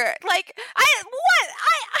here. Like I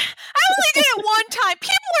only did it one time.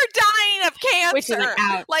 People are dying of cancer. Which is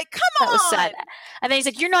out. Like come on. Sad. And then he's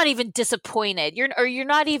like, you're not even disappointed. You're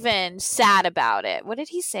not even sad about it. What did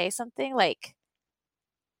he say? Something like,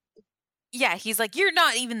 yeah, he's like, you're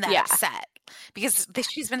not even that upset because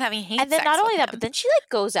she's been having hate. And then sex not only with that, him. but then she like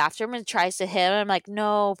goes after him and tries to hit him. I'm like,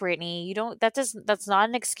 no, Brittany, you don't. That's not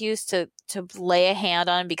an excuse to lay a hand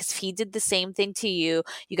on him because if he did the same thing to you,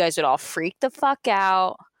 you guys would all freak the fuck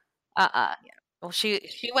out. Yeah. Well, she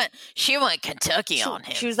went Kentucky on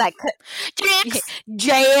him. She was like,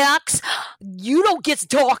 Jax, you don't get to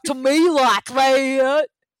talk to me like that.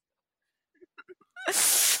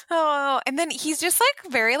 Oh, and then he's just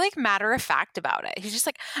like very like matter of fact about it. He's just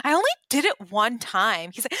like, I only did it one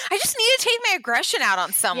time. He's like, I just need to take my aggression out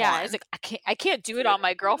on someone. Yeah, he's like, I can't do it on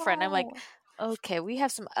my girlfriend. I'm like, okay, we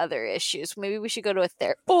have some other issues. Maybe we should go to a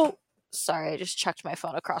therapist. Oh, sorry, I just chucked my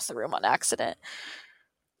phone across the room on accident.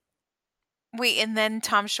 Wait, and then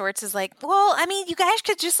Tom Schwartz is like, well, I mean, you guys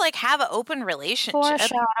could just like have an open relationship.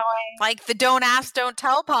 Foreshadowing. Like the don't ask, don't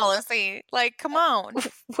tell policy. Like, come on.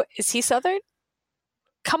 What, is he Southern?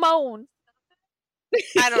 Come on.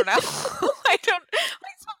 I don't know. I don't.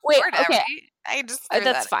 Wait, whatever. okay. I just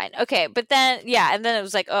that's fine. Okay, but then and then it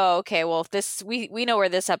was like, oh, okay. Well, this we know where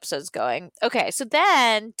this episode's going. Okay, so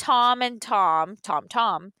then Tom,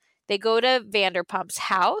 they go to Vanderpump's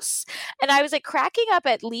house, and I was like cracking up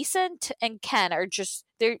at Lisa and Ken are just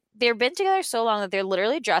they've been together so long that they're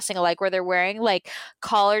literally dressing alike, where they're wearing like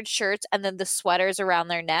collared shirts and then the sweaters around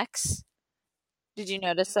their necks. Did you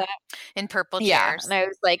notice that? In purple chairs. Yeah, and I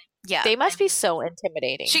was like, yeah, they must be so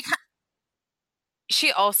intimidating.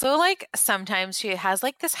 She also like sometimes she has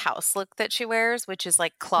like this house look that she wears, which is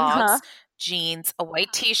like clogs, jeans, a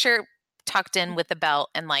white t-shirt tucked in with a belt,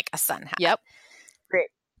 and like a sun hat. Yep, great.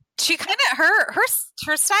 She kind of her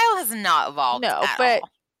style has not evolved. No, at all.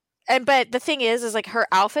 But the thing is like her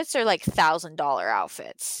outfits are like $1,000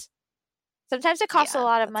 outfits. Sometimes it costs a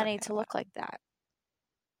lot of money to look like that.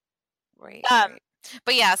 Right, right.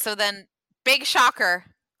 But yeah, so then big shocker.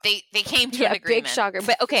 They came to an agreement. Big shocker.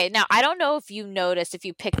 But okay, now I don't know if you noticed, if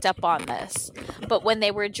you picked up on this, but when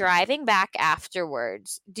they were driving back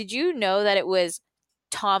afterwards, did you know that it was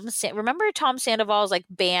remember Tom Sandoval's like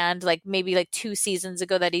band, like maybe like 2 seasons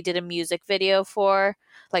ago that he did a music video for,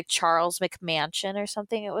 like Charles McMansion or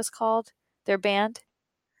something it was called, their band?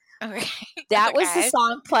 Okay. That was the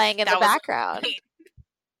song playing in the background.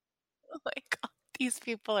 Oh my God. These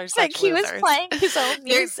people are such like he losers. was playing his own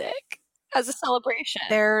music as a celebration.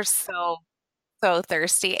 They're so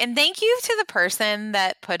thirsty. And thank you to the person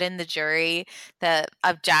that put in the jury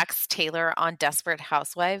of Jax Taylor on Desperate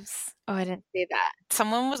Housewives. Oh, I didn't see that.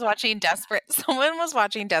 Someone was watching Desperate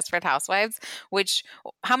Housewives, which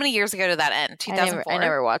how many years ago did that end? 2004. I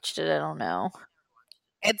never watched it. I don't know.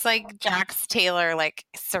 It's like Jax Taylor like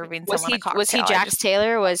serving someone a cocktail. Was he Jax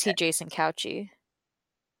Taylor or was he Jason Couchy?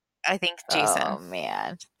 I think Jason. Oh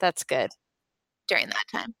man, that's good. During that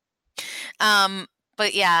time.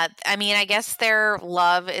 But yeah, I mean, I guess their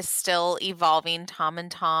love is still evolving, Tom and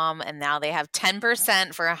Tom, and now they have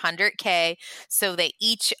 10% for $100K, so they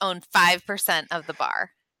each own 5% of the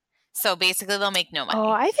bar. So basically, they'll make no money. Oh,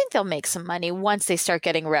 I think they'll make some money once they start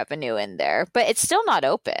getting revenue in there, but it's still not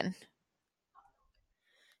open.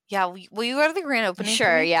 Yeah, will you go to the grand opening?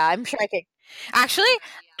 Sure, yeah, I'm sure I could. Actually,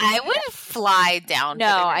 I would fly down. No,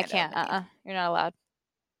 to the I grand can't. opening. You're not allowed.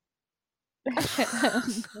 Fine,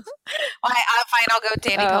 I'll go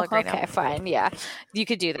Danny Pellegrino. Okay, fine. Yeah, you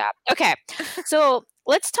could do that. Okay, so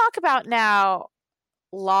let's talk about now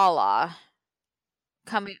Lala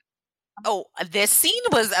coming. Oh, this scene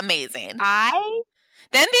was amazing.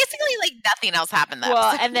 Then basically like nothing else happened that Well,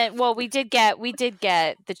 episode. and then we did get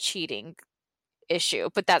the cheating issue,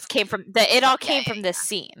 but that came from it all came from this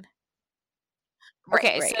scene.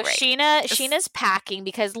 Okay, Right. Sheena's packing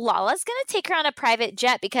because Lala's gonna take her on a private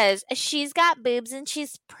jet because she's got boobs and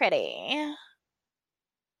she's pretty.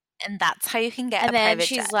 And that's how you can get And a then private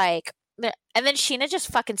she's jet. like, and then Sheena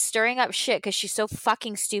just fucking stirring up shit because she's so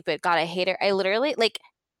fucking stupid. God, I hate her. I literally like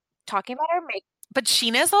talking about her make. But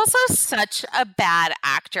Sheena's also such a bad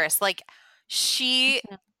actress. Like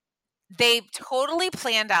they totally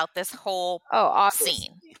planned out this whole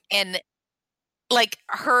scene, and like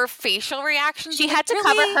her facial reactions. She had to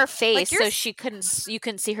cover her face so you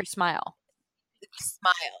couldn't see her smile.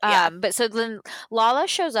 Yeah. But so then Lala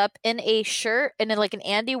shows up in a shirt and in like an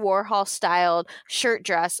Andy Warhol styled shirt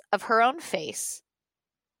dress of her own face.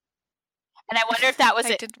 And I wonder if that was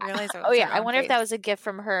I didn't realize it was I wonder if that was a gift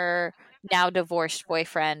from her now divorced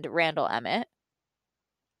boyfriend, Randall Emmett.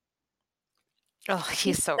 Oh,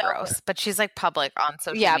 he's so gross. But she's like public on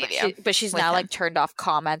social media. But she's now like turned off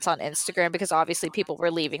comments on Instagram because obviously people were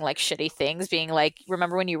leaving like shitty things, being like,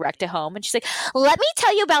 remember when you wrecked a home? And she's like, let me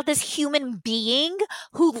tell you about this human being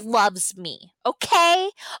who loves me. Okay?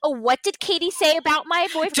 Oh, what did Katie say about my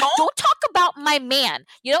boyfriend? Don't talk about my man.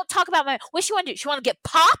 You don't talk about my what she want to do? She want to get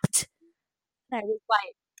popped? And I was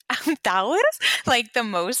like, that was like the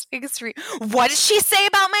most extreme. What did she say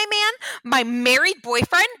about my man? My married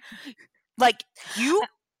boyfriend? Like, you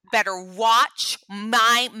better watch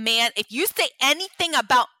my man. If you say anything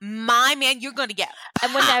about my man, you're going to get popped.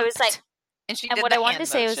 And when I was like, and what I wanted to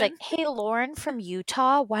say was like, hey, Lauren from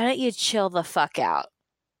Utah, why don't you chill the fuck out?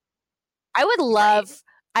 I would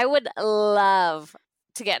love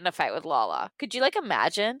to get in a fight with Lala. Could you like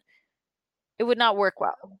imagine? It would not work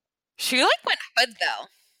well. She like went hood though.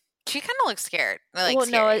 She kind of looks scared. Like, well,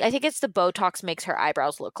 scary. no, I think it's the Botox makes her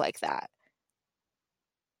eyebrows look like that.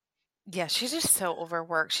 Yeah, she's just so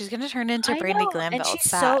overworked. She's gonna turn into Brandy Glanville.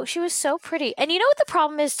 And she was so pretty. And you know what the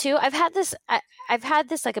problem is too? I've had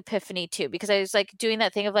this like epiphany too, because I was like doing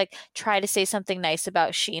that thing of like try to say something nice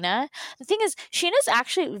about Sheena. The thing is, Sheena's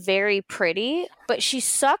actually very pretty, but she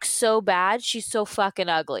sucks so bad. She's so fucking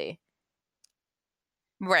ugly.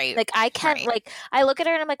 Right. Like I can't like I look at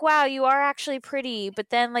her and I'm like, wow, you are actually pretty, but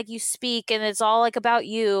then like you speak and it's all like about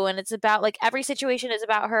you and it's about like every situation is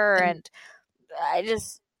about her and I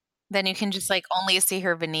just then you can just like only see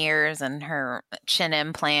her veneers and her chin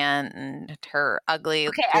implant and her ugly.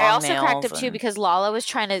 Okay, I also cracked up too because Lala was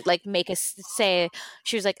trying to like make us say,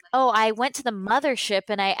 she was like, oh, I went to the mothership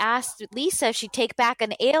and I asked Lisa if she'd take back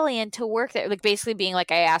an alien to work there. Like basically being like,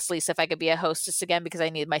 I asked Lisa if I could be a hostess again because I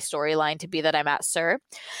need my storyline to be that I'm at SUR.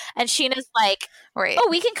 And Sheena's like, oh,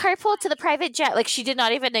 we can carpool to the private jet. Like she did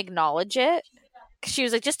not even acknowledge it. She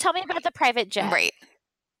was like, just tell me about the private jet. Right.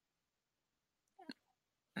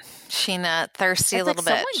 Sheena, thirsty it's little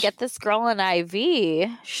like, bitch. Someone get this girl an IV.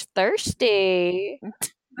 She's thirsty.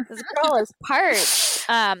 This girl is parched.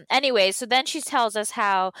 Anyway, so then she tells us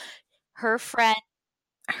how her friend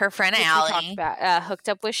Allie hooked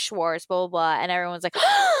up with Schwartz, blah, blah, blah. And everyone's like,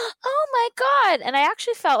 oh my God. And I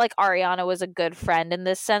actually felt like Ariana was a good friend in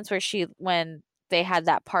this sense where when they had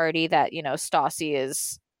that party that, you know, Stassi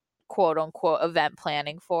is quote unquote event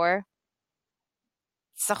planning for.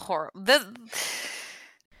 It's a horrible.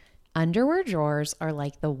 Underwear drawers are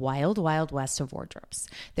like the wild, wild west of wardrobes.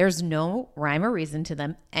 There's no rhyme or reason to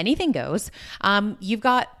them. Anything goes. You've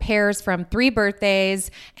got pairs from 3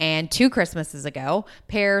 birthdays and 2 Christmases ago,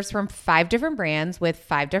 pairs from 5 different brands with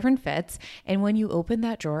 5 different fits. And when you open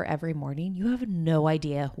that drawer every morning, you have no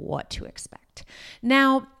idea what to expect.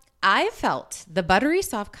 Now, I felt the buttery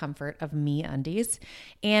soft comfort of MeUndies,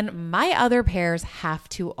 and my other pairs have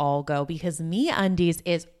to all go because MeUndies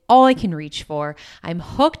is all I can reach for. I'm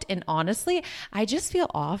hooked, and honestly, I just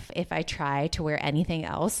feel off if I try to wear anything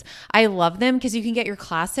else. I love them because you can get your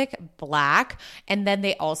classic black, and then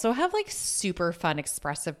they also have like super fun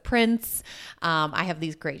expressive prints. I have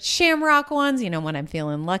these great shamrock ones, you know, when I'm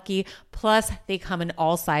feeling lucky. Plus, they come in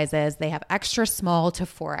all sizes. They have extra small to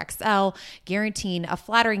 4XL, guaranteeing a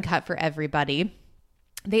flattering cut for everybody.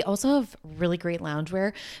 They also have really great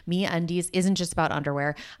loungewear. MeUndies isn't just about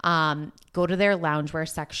underwear. Go to their loungewear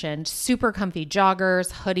section. Super comfy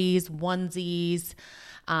joggers, hoodies, onesies.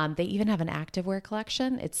 They even have an activewear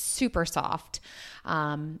collection. It's super soft.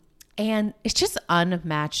 And it's just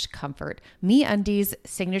unmatched comfort. MeUndies'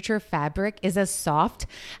 signature fabric is as soft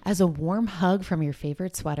as a warm hug from your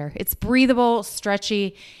favorite sweater. It's breathable,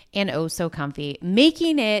 stretchy, and oh so comfy,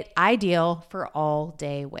 making it ideal for all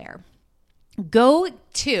day wear. Go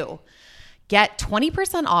to Get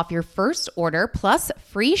 20% off your first order plus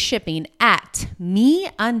free shipping at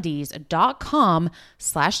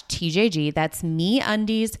MeUndies.com/TJG. That's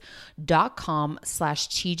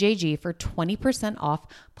MeUndies.com/TJG for 20% off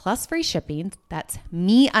plus free shipping. That's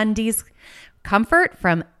MeUndies, comfort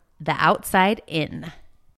from the outside in.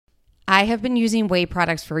 I have been using OUAI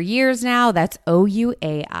products for years now. That's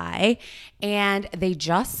OUAI. And they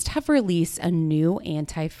just have released a new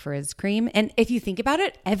anti-frizz cream. And if you think about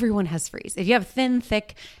it, everyone has frizz. If you have thin,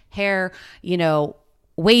 thick hair,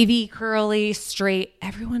 wavy, curly, straight,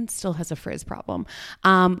 everyone still has a frizz problem.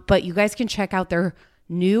 But you guys can check out their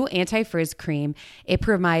new anti-frizz cream. It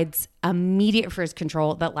provides immediate frizz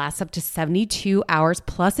control that lasts up to 72 hours.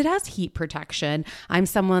 Plus it has heat protection. I'm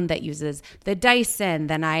someone that uses the Dyson,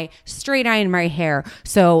 then I straight iron my hair.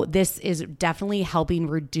 So this is definitely helping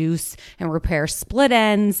reduce and repair split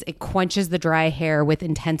ends. It quenches the dry hair with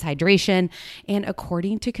intense hydration. And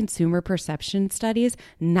according to consumer perception studies,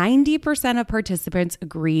 90% of participants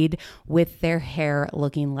agreed with their hair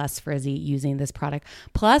looking less frizzy using this product.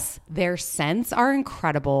 Plus their scents are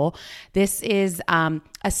incredible. This is a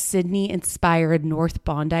Sydney-inspired North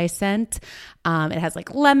Bondi scent. It has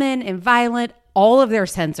like lemon and violet. All of their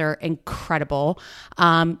scents are incredible.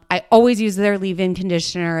 I always use their leave-in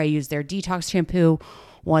conditioner. I use their detox shampoo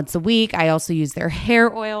once a week. I also use their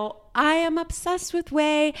hair oil. I am obsessed with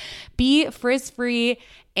OUAI. Be frizz-free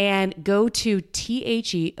and go to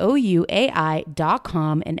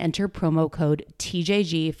THEOUAI.com and enter promo code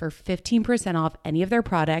TJG for 15% off any of their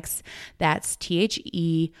products. That's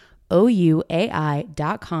THEOUAI.com,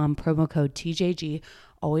 promo code TJG,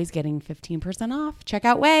 always getting 15% off. Check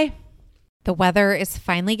out OUAI. The weather is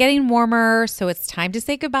finally getting warmer, so it's time to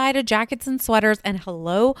say goodbye to jackets and sweaters and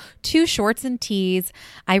hello to shorts and tees.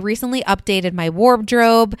 I recently updated my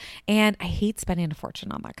wardrobe and I hate spending a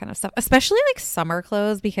fortune on that kind of stuff, especially like summer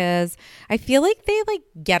clothes because I feel like they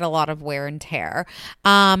get a lot of wear and tear.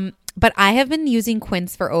 But I have been using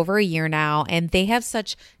Quince for over a year now, and they have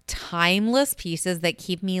such timeless pieces that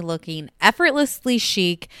keep me looking effortlessly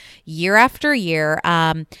chic year after year.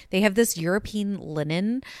 They have this European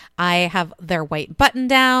linen. I have their white button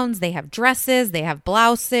downs. They have dresses. They have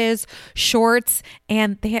blouses, shorts,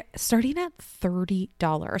 and they're starting at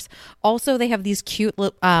 $30. Also, they have these cute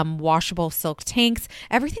washable silk tanks.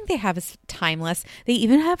 Everything they have is timeless. They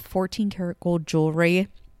even have 14 karat gold jewelry.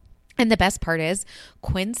 And the best part is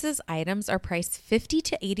Quince's items are priced 50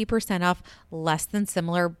 to 80% off less than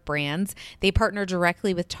similar brands. They partner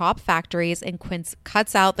directly with top factories, and Quince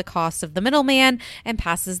cuts out the cost of the middleman and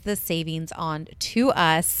passes the savings on to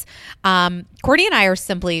us. Courtney and I are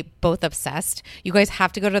simply both obsessed. You guys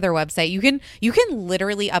have to go to their website. You can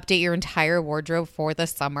literally update your entire wardrobe for the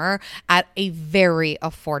summer at a very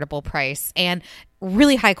affordable price and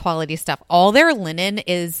really high quality stuff. All their linen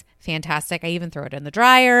is fantastic. I even throw it in the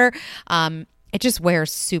dryer. It just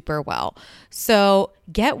wears super well. So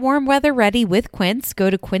get warm weather ready with Quince.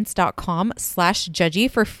 Go to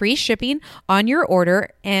quince.com/judgy for free shipping on your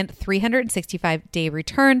order and 365-day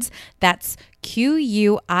returns. That's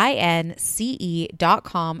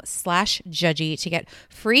QUINCE.com/judgy to get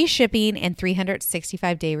free shipping and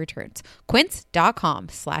 365-day returns.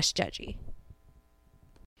 Quince.com/judgy.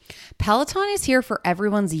 Peloton is here for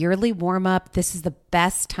everyone's yearly warm-up. This is the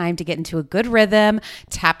best time to get into a good rhythm,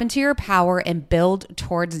 tap into your power, and build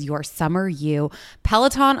towards your summer you.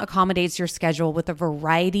 Peloton accommodates your schedule with a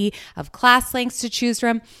variety of class lengths to choose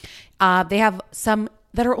from. They have some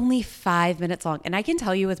that are only 5 minutes long. And I can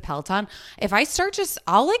tell you with Peloton, if I start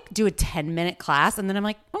I'll do a 10-minute class and then I'm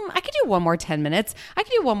like, I could do one more 10 minutes. I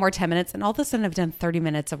could do one more 10 minutes. And all of a sudden I've done 30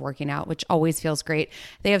 minutes of working out, which always feels great.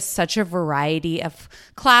 They have such a variety of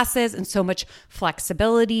classes and so much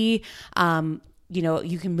flexibility.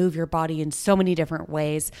 You can move your body in so many different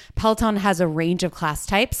ways. Peloton has a range of class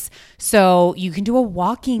types. So you can do a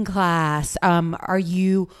walking class. Are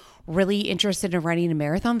you really interested in running a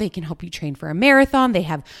marathon? They can help you train for a marathon. They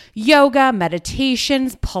have yoga,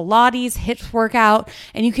 meditations, Pilates, HIIT workout,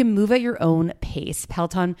 and you can move at your own pace.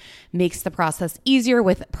 Peloton makes the process easier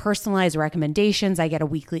with personalized recommendations. I get a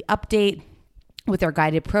weekly update with their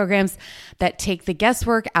guided programs that take the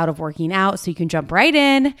guesswork out of working out so you can jump right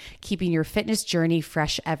in, keeping your fitness journey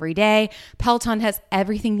fresh every day. Peloton has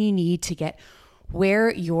everything you need to get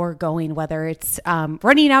where you're going, whether it's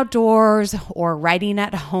running outdoors or riding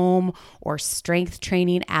at home or strength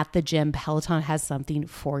training at the gym. Peloton has something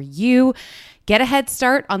for you. Get a head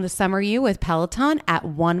start on the summer you with Peloton at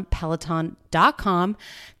onepeloton.com.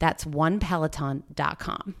 That's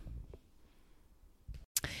onepeloton.com.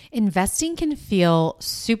 Investing can feel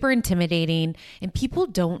super intimidating and people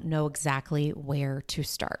don't know exactly where to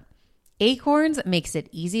start. Acorns makes it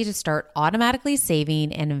easy to start automatically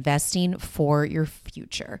saving and investing for your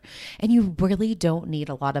future. And you really don't need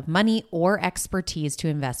a lot of money or expertise to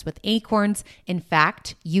invest with Acorns. In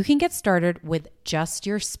fact, you can get started with just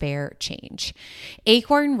your spare change.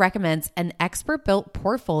 Acorn recommends an expert-built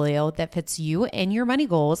portfolio that fits you and your money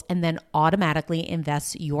goals and then automatically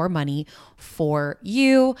invests your money for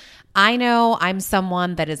you. I know I'm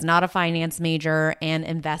someone that is not a finance major and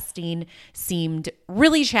investing seemed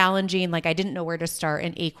really challenging. Like I didn't know where to start,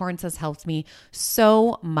 and Acorns has helped me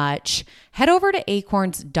so much. Head over to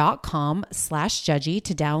acorns.com/judgy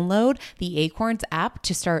to download the Acorns app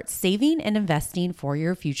to start saving and investing for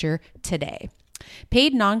your future today.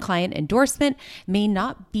 Paid non-client endorsement may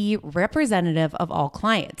not be representative of all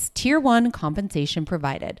clients. Tier 1 compensation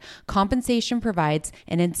provided. Compensation provides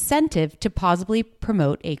an incentive to positively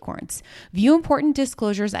promote Acorns. View important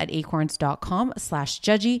disclosures at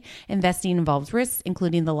acorns.com/judgy. Investing involves risks,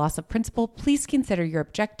 including the loss of principal. Please consider your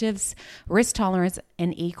objectives, risk tolerance,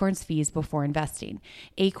 and Acorns fees before investing.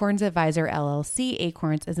 Acorns Advisor LLC.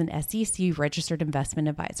 Acorns is an SEC registered investment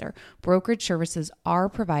advisor. Brokerage services are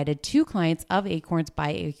provided to clients of Acorns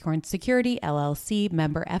by Acorns Security LLC,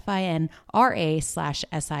 member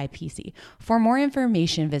FINRA/SIPC. For more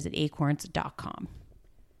information, visit acorns.com.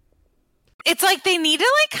 It's like they need to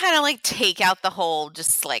like kind of like take out the whole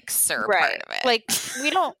just like SUR part of it. Like we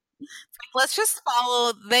don't. Let's just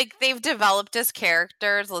follow. Like they've developed as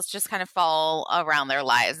characters. Let's just kind of follow around their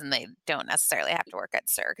lives, and they don't necessarily have to work at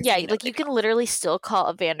SUR. Yeah, like you can literally still call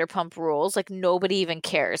a Vanderpump Rules. Like nobody even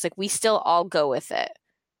cares. Like we still all go with it.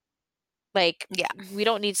 Like, yeah, we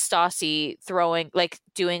don't need Stassi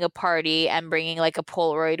doing a party and bringing like a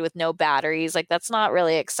Polaroid with no batteries. Like, that's not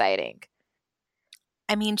really exciting.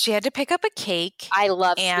 I mean, she had to pick up a cake. I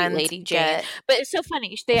love Sweet Lady Jane. But it's so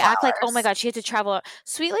funny. They act like, oh my God, she had to travel.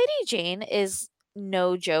 Sweet Lady Jane is,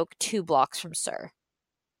 no joke, 2 blocks from SUR.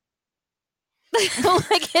 Like,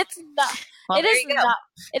 it's not. Well,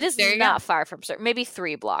 it is not far from SUR. Maybe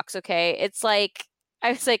 3 blocks, okay? It's like,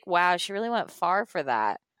 I was like, wow, she really went far for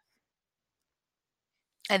that.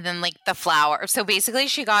 And then like the flower. So basically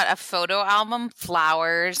she got a photo album,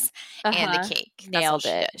 flowers, and a cake. Nailed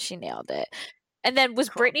it. She nailed it. And then was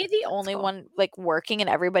Brittany the only one like working and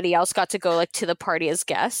everybody else got to go like to the party as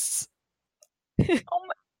guests?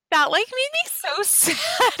 That like made me so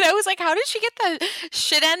sad. I was like, how did she get the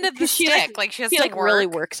shit end of the stick? Like she has to work. Really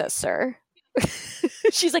works at SUR.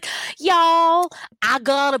 She's like, y'all, I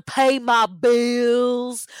gotta pay my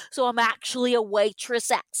bills, so I'm actually a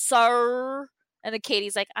waitress at SUR. And then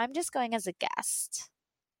Katie's like, I'm just going as a guest.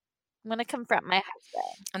 I'm going to confront my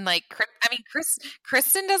husband. And like,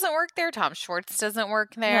 Kristen doesn't work there. Tom Schwartz doesn't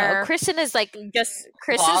work there. No, Kristen is like,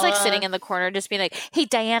 Kristen's like sitting in the corner just being like, hey,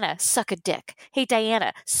 Diana, suck a dick. Hey,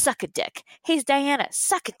 Diana, suck a dick. Hey, Diana,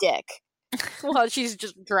 suck a dick. While she's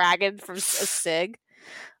just dragging from a cig.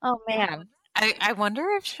 Oh, man. I wonder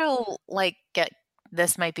if she'll like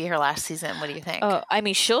this might be her last season. What do you think? Oh, I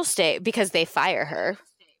mean, she'll stay because they fire her.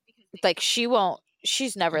 Like,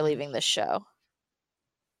 she's never leaving this show.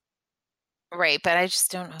 Right, but I just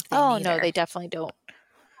don't know if they need no, her. they definitely don't.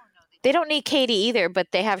 They don't need Katie either,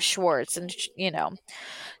 but they have Schwartz and,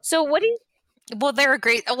 So what do you... Well, they're a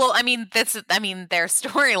great... Well, I mean, their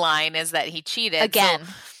storyline is that he cheated. Again.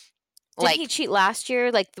 So, didn't he cheat last year,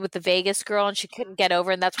 like, with the Vegas girl, and she couldn't get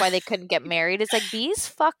over, and that's why they couldn't get married? It's like, these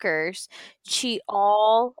fuckers cheat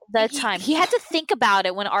all the time. He had to think about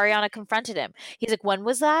it when Ariana confronted him. He's like, when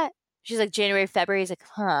was that? She's like, January, February. He's like,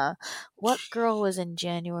 what girl was in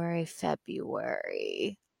January,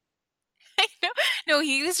 February? I know. No,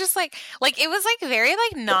 he was just like it was like very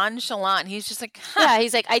like nonchalant. He's just like, yeah,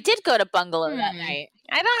 he's like, I did go to Bungalow that night.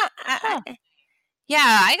 Yeah,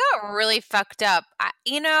 I got really fucked up.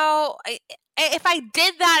 If I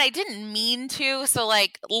did that, I didn't mean to. So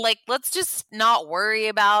like let's just not worry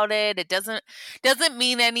about it. It doesn't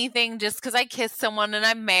mean anything just because I kissed someone and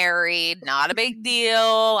I'm married. Not a big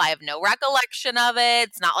deal. I have no recollection of it.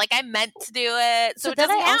 It's not like I meant to do it. So it then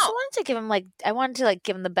doesn't I count. also wanted to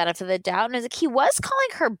give him the benefit of the doubt. And I was like, he was calling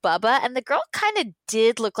her Bubba, and the girl kind of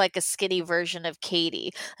did look like a skinny version of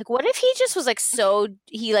Katie. Like, what if he just was like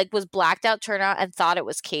he like was blacked out, turned out, and thought it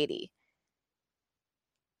was Katie?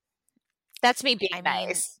 That's me being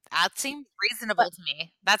nice. That seems reasonable to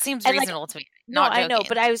me. That seems reasonable to me. Not I know,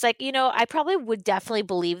 but I was like, I probably would definitely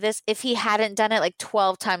believe this if he hadn't done it like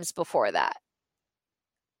 12 times before that.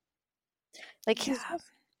 Like,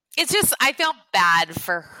 it's just, I feel bad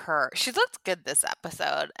for her. She looked good this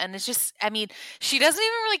episode. And it's just, I mean, she doesn't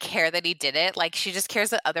even really care that he did it. Like, she just cares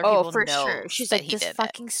that other people know. Sure. She's like, this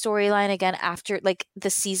fucking storyline again after, like, the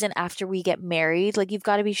season after we get married. Like, you've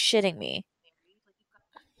got to be shitting me.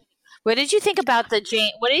 What did you think about the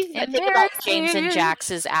James? What did you think about James and Embarrassing.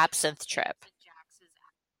 Jax's absinthe trip?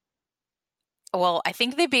 Well, I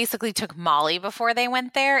think they basically took Molly before they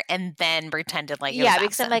went there and then pretended like it Yeah, was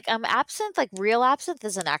because I'm absinthe. like, absinthe, like real absinthe,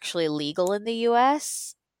 isn't actually legal in the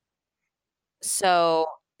U.S. So,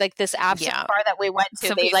 like this absinthe Yeah. bar that we went to,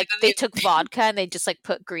 So they basically- took vodka and they just like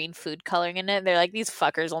put green food coloring in it. And they're like, these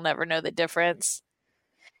fuckers will never know the difference.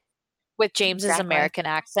 With James's Exactly. American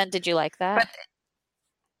accent, did you like that?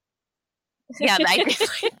 Yeah, I did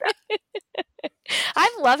like that.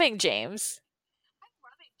 I'm loving James.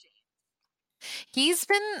 He's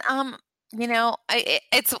been,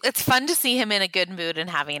 it's fun to see him in a good mood and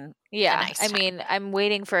having Yeah, a nice I time. mean, I'm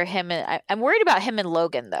waiting for him. And I'm worried about him and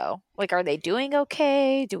Logan, though. Like, are they doing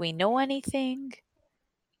okay? Do we know anything?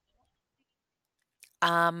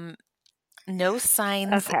 No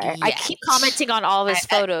signs Okay. I yet. keep commenting on all of his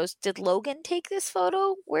I- photos. Did Logan take this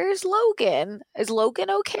photo? Where's Logan? Is Logan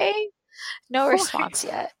okay? No response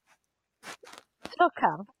yet. He'll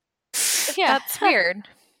come. Yeah. That's weird.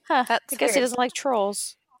 Huh. That's I guess he weird. doesn't like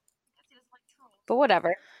trolls. But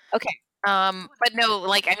whatever. Okay. But no,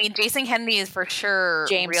 like, I mean, Jason Kennedy is for sure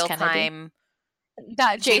James real Kennedy. time.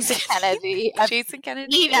 Not Jason Kennedy. Jason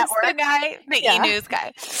Kennedy E! is the Network. guy, the Yeah. E News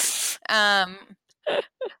guy.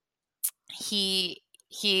 He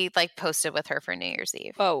like posted with her for New Year's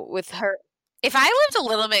Eve. Oh, with her. If I lived a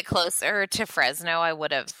little bit closer to Fresno, I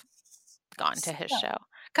would have gone to his show.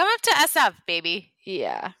 Come up to SF, baby.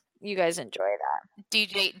 Yeah. You guys enjoy that.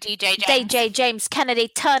 DJ James. DJ James Kennedy,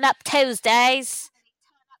 turn up Tuesdays.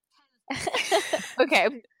 Okay.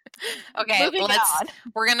 Okay, Moving on.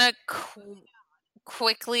 we're gonna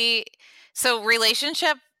quickly. So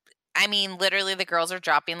relationship. I mean, literally, the girls are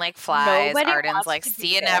dropping like flies. Nobody Arden's wants like, to be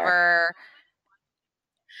see you there. never.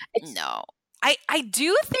 It's- No, I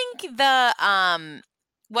do think the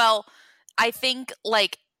well, I think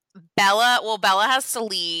like Bella has to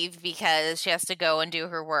leave because she has to go and do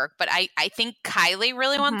her work, but I think Kylie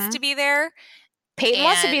really wants Mhm. to be there. Peyton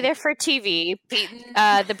wants to be And- there for TV. Peyton,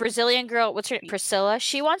 The Brazilian girl, what's her Priscilla?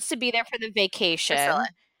 She wants to be there for the vacation. Priscilla.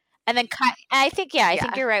 And then I think I think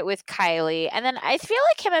Yeah. you're right with Kylie. And then I feel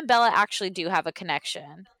like him and Bella actually do have a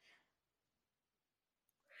connection.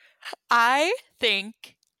 I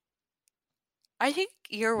think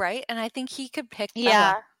you're right, and I think he could pick Bella.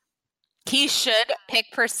 Yeah. He should pick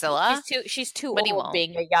Priscilla. She's too but he old won't.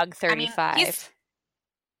 being a young I mean, 35.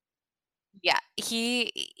 Yeah,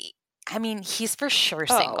 he's for sure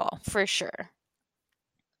Oh, single. for sure.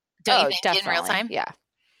 Don't you think in real definitely. time? Yeah.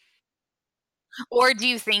 Or do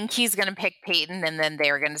you think he's going to pick Peyton and then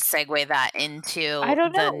they're going to segue that into I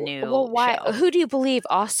don't know. the new Well, why? show? Who do you believe,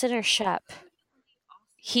 Austin or Shep?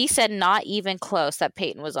 He said not even close that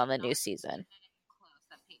Peyton was on the new season.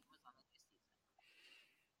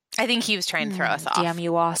 I think he was trying to throw us off. Damn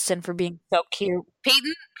you, Austin, for being so cute.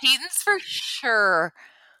 Peyton's for sure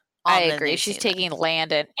on I the agree. new She's season. taking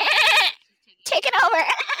Landon. Taking over.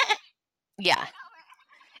 Yeah.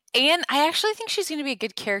 And I actually think she's going to be a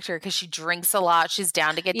good character because she drinks a lot. She's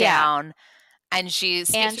down to get Yeah. down. And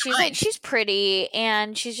she's She's pretty,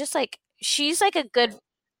 and she's like a good.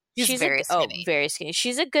 She's very skinny. very skinny.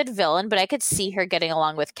 She's a good villain, but I could see her getting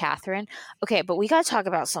along with Catherine. Okay, but we got to talk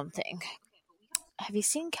about something. Have you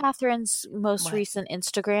seen Catherine's most What? recent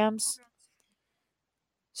Instagrams?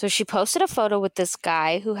 So she posted a photo with this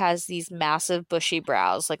guy who has these massive bushy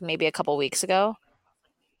brows, like maybe a couple weeks ago.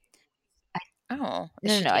 Oh.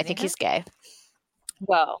 No, I think he's gay.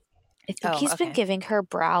 Well, I think Oh, he's been okay. giving her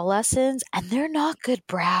brow lessons, and they're not good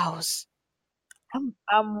brows.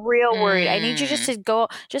 I'm real worried. I need you just to go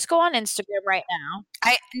on Instagram right now.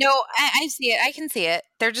 I see it. I can see it.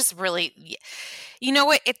 They're just really, you know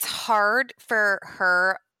what? It's hard for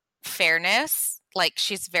her fairness. Like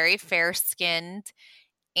she's very fair skinned,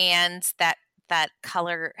 and that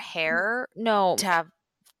color hair No,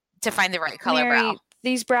 to find the right color Mary, brow.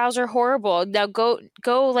 these brows are horrible. Now go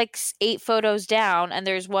like 8 photos down, and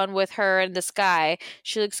there's one with her and this guy.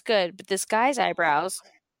 She looks good, but this guy's eyebrows.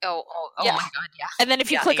 Oh Yeah. my god, yeah. And then if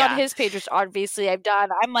you Yeah, click yeah. on his page, which obviously I've done,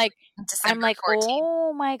 I'm like, December 14th.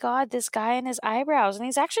 oh my god, this guy and his eyebrows, and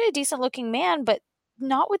he's actually a decent looking man, but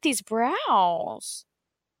not with these brows.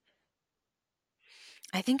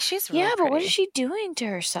 I think she's really Yeah, but what pretty. is she doing to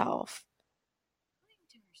herself?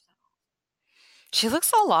 She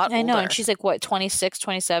looks a lot older. I know, and she's like, what, 26,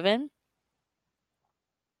 27?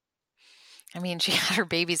 I mean, she had her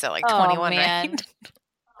babies at like Oh, 21, man. right?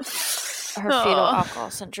 Her fetal Aw. alcohol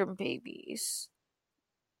syndrome babies.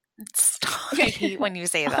 Stop. I hate when you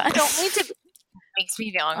say that. I don't mean to. Makes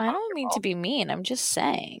me feel I uncomfortable. don't mean to be mean. I'm just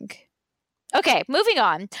saying. Okay, moving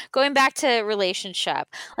on. Going back to relationship.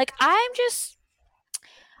 Like,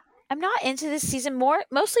 I'm not into this season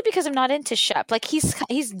mostly because I'm not into Shep. Like he's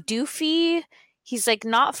doofy. He's like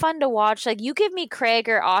not fun to watch. Like you give me Craig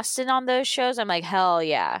or Austin on those shows, I'm like, hell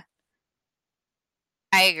yeah.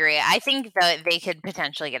 I agree. I think that they could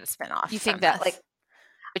potentially get a spinoff. You think from that this, like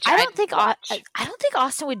which I I'd don't think watch. I don't think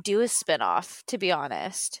Austin would do a spinoff, to be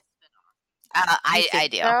honest. I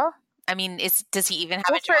do. So? I mean, does he even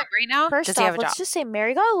have a job right now? First Does he off, have a job? let's just say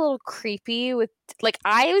Mary got a little creepy with like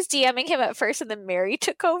I was DMing him at first and then Mary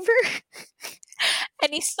took over.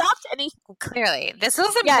 And he stopped and he Clearly, this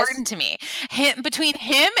was important to me. Between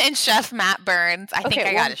him and Chef Matt Burns, I think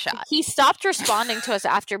I got a shot. He stopped responding to us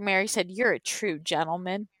after Mary said, "You're a true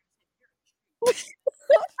gentleman."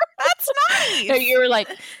 That's nice. No, you were like,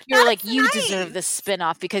 you deserve this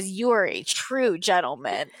spinoff because you are a true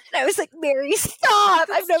gentleman. And I was like, Mary, stop!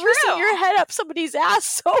 I've never seen your head up somebody's ass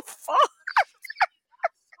so far.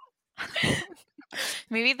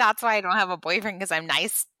 Maybe that's why I don't have a boyfriend, because I'm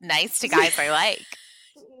nice to guys I like.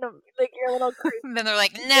 No, like you're a little creepy. And then they're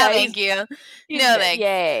like, no, thank you. No, thanks.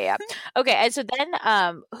 Yeah. Okay, and so then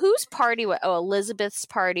whose party? Elizabeth's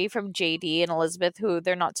party from JD and Elizabeth, who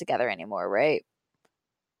they're not together anymore, right?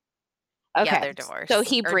 Okay. Yeah, they're divorced. So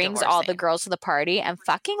he brings all the divorcing. girls to the party, and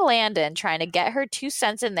fucking Landon trying to get her 2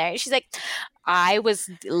 cents in there. She's like, I was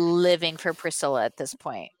living for Priscilla at this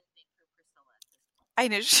point. I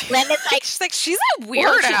know. Landon's like, she's a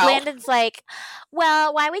weirdo. Landon's like,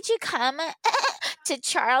 well, why would you come to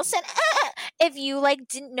Charleston if you like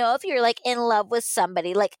didn't know if you're like in love with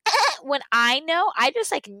somebody? Like when I know, I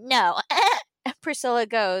just like no. And Priscilla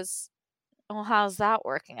goes, well, how's that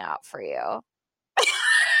working out for you?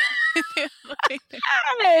 I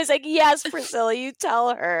don't know. It's like, yes, Priscilla, you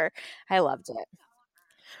tell her. I loved it.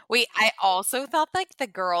 Wait, I also thought like the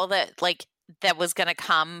girl that was going to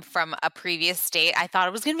come from a previous state, I thought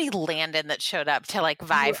it was going to be Landon that showed up to like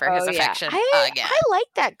vie for his affection again. I like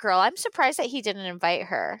that girl. I'm surprised that he didn't invite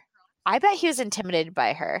her. I bet he was intimidated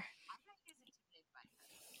by her.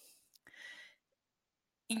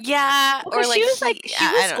 Yeah. Or like she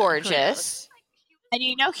was gorgeous. And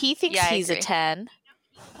you know he thinks he's a 10.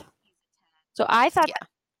 So I thought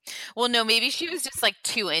well, no, maybe she was just like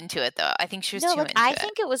too into it though. I think she was too into it. I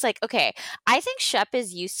think it was like, okay, I think Shep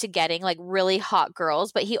is used to getting like really hot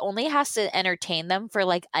girls, but he only has to entertain them for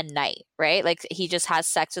like a night, right? Like he just has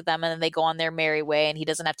sex with them and then they go on their merry way and he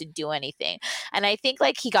doesn't have to do anything. And I think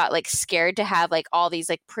like he got like scared to have like all these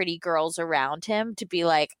like pretty girls around him to be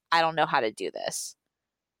like, I don't know how to do this.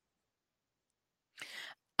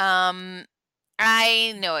 I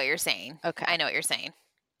know what you're saying. Okay. I know what you're saying.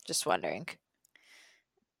 Just wondering.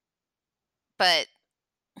 But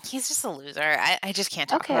he's just a loser. I just can't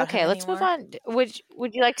talk about him Okay. Let's move on. Would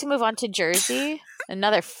you like to move on to Jersey?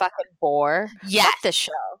 Another fucking bore. Yeah. Fuck the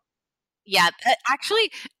show. Yeah.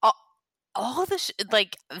 Actually, all the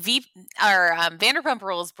Vanderpump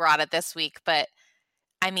Rules brought it this week, but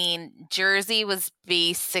I mean, Jersey was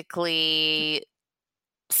basically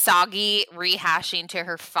Soggy rehashing to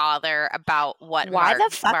her father about what. Why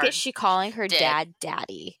the fuck is she calling her dad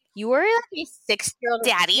daddy? You were like a 6-year-old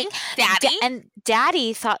daddy, and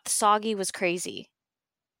daddy thought Soggy was crazy.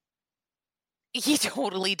 He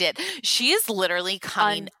totally did. She is literally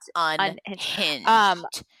coming unhinged.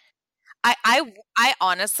 I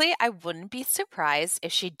honestly, I wouldn't be surprised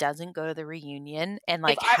if she doesn't go to the reunion and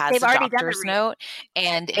like has a doctor's note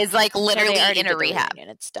and is like literally in a rehab.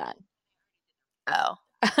 It's done. Oh.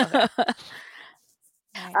 Okay.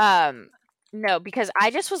 No, because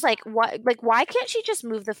I just was like, what? Like, why can't she just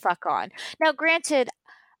move the fuck on? Now, granted,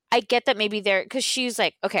 I get that maybe because she's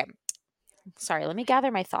like, okay, sorry, let me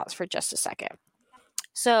gather my thoughts for just a second.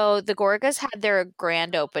 So the Gorgas had their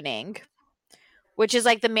grand opening, which is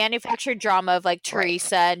like the manufactured drama of like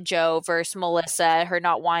Teresa and Joe versus Melissa, her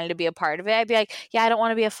not wanting to be a part of it. I'd be like, yeah, I don't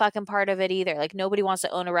want to be a fucking part of it either. Like, nobody wants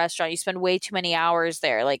to own a restaurant. You spend way too many hours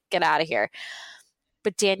there. Like, get out of here.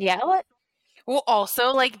 But Danielle. Well,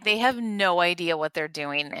 also, like, they have no idea what they're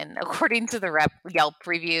doing, and according to the Yelp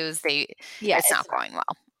reviews, it's not going well.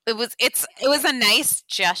 It was a nice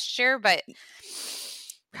gesture, but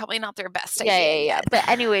probably not their best idea. Yeah. But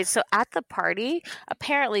anyways, so at the party,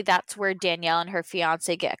 apparently that's where Danielle and her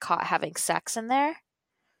fiance get caught having sex in there.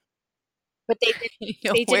 But they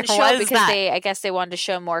didn't show because I guess they wanted to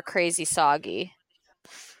show more crazy Soggy.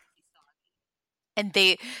 And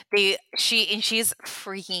she's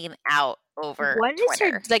freaking out over what is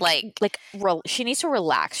Twitter. Her she needs to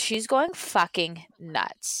relax. She's going fucking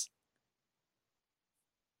nuts.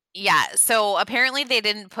 Yeah, so apparently they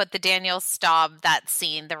didn't put the Danielle Staub, that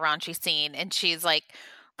scene, the raunchy scene, and she's like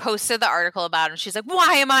posted the article about him. She's like,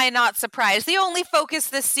 why am I not surprised? The only focus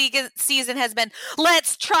this season has been,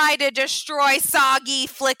 let's try to destroy soggy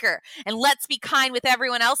Flicker and let's be kind with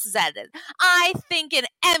everyone else's edit. I think an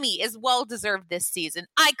Emmy is well-deserved this season.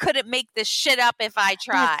 I couldn't make this shit up if I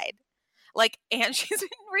tried. Like, and she's been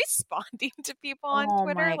responding to people on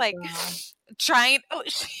Twitter, like trying. Oh,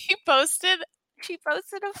 she posted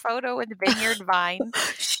a photo with Vineyard Vine,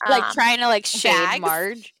 like trying to like shade bags.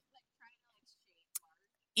 Marge.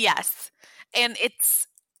 Yes, and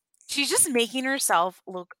she's just making herself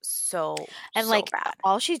look so bad.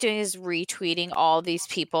 All she's doing is retweeting all these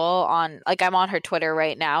people on, like, I'm on her Twitter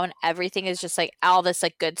right now, and everything is just like all this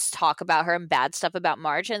like good talk about her and bad stuff about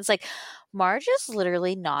Marge, and it's like Marge is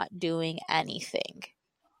literally not doing anything.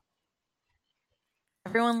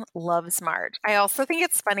 Everyone loves Marge. I also think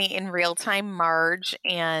it's funny in real time, Marge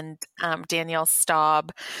and Danielle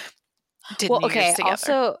Staub did New Year's together.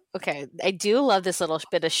 Also, I do love this little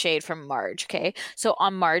bit of shade from Marge. Okay, so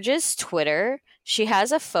on Marge's Twitter, she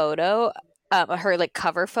has a photo. Her like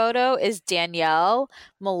cover photo is Danielle,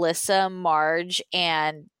 Melissa, Marge,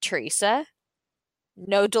 and Teresa.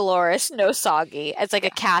 No Dolores, no Soggy. It's like a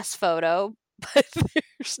cast photo, but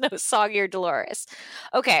there's no Soggy or Dolores.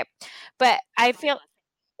 Okay, but I feel,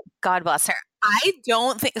 God bless her. I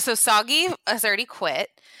don't think so. Soggy has already quit,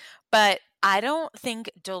 but I don't think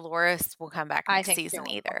Dolores will come back next season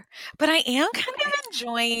either. But I am kind of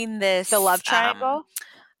enjoying this. The love triangle?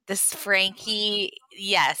 This Frankie.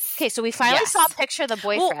 Yes. Okay, so we finally saw a picture of the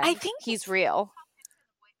boyfriend. Well, I think he's real.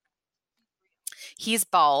 He's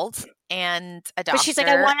bald and a doctor. But she's like,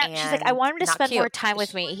 I want him to spend more time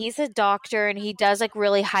with me. He's a doctor and he does like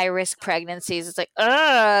really high risk pregnancies. It's like,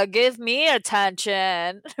 give me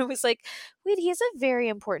attention. It was like, wait, he has a very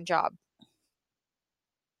important job.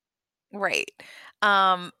 Right.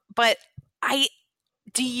 But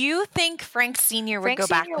do you think Frank Sr. would go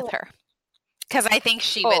back with her? Because I think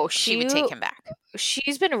she would take him back.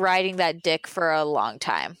 She's been riding that dick for a long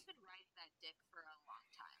time.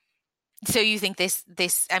 So you think they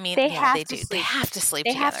have do. Sleep. They have to sleep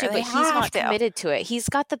they together. Have to, but he's not committed to it. He's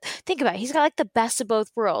got he's got like the best of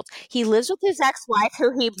both worlds. He lives with his ex-wife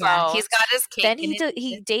who he bones. He's got his cake. Then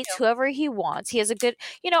he dates whoever he wants. He has a good,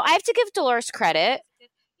 I have to give Dolores credit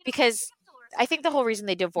because I think the whole reason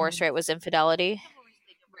they divorced, right, was infidelity.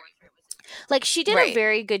 Like, she did a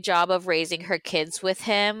very good job of raising her kids with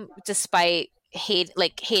him despite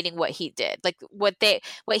hating what he did. Like what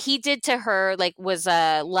he did to her was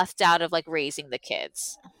left out of like raising the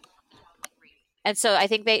kids. And so I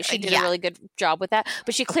think she did a really good job with that,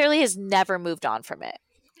 but she clearly has never moved on from it.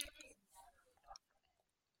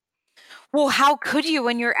 Well, how could you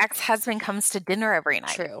when your ex-husband comes to dinner every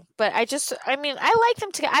night? True. But I like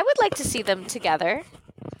them together. I would like to see them together.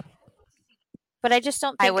 But I just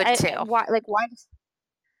don't think I would too. Why?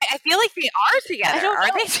 I feel like they are together. Are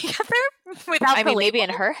they together? Without maybe in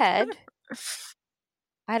her head.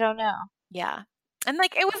 I don't know. Yeah. And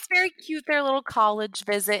it was very cute, their little college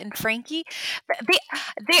visit. And Frankie,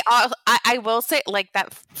 they all, I will say,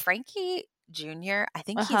 that Frankie Jr., I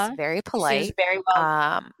think he's very polite. He's very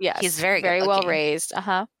well. He's very well raised.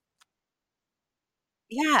 Yeah.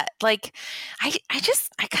 I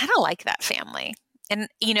kind of like that family. And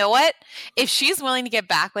you know what? If she's willing to get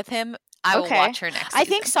back with him, I will watch her next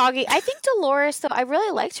season. I think Dolores, though, I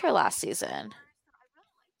really liked her last season.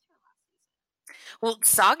 Well,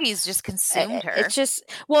 Soggy's just consumed her. It's just,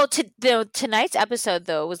 tonight's episode,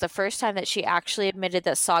 though, was the first time that she actually admitted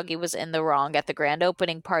that Soggy was in the wrong at the grand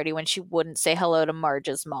opening party when she wouldn't say hello to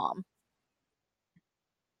Marge's mom.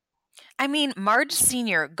 I mean, Marge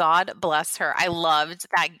Sr., God bless her. I loved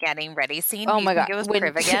that getting ready scene. Oh my God. It was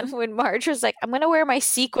Priv again. When Marge was like, I'm going to wear my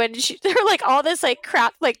sequin. They're all this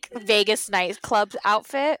crap, Vegas nightclub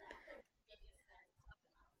outfit.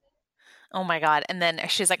 Oh my God. And then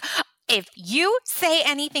she's like, if you say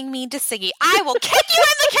anything mean to Siggy, I will kick you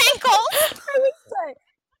in the cankles.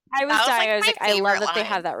 I was dying. I was like, I love that they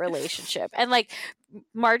have that relationship. And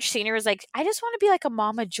Marge Sr. was like, I just want to be like a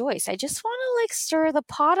Mama Joyce. I just want to stir the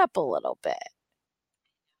pot up a little bit.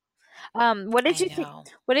 What did you think?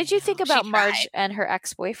 What did you think about Marge and her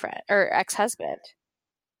ex-boyfriend or ex-husband?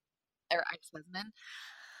 Or ex-husband?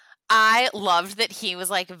 I loved that he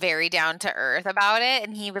was very down to earth about it.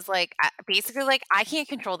 And he was basically I can't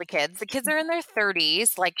control the kids. The kids are in their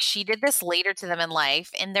 30s. She did this later to them in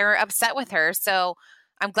life and they're upset with her. So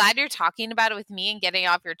I'm glad you're talking about it with me and getting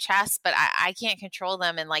off your chest, but I can't control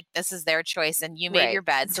them. And this is their choice and you made your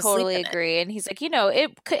bed. So totally agree. And he's like,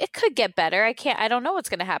 it could get better. I don't know what's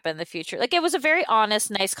going to happen in the future. It was a very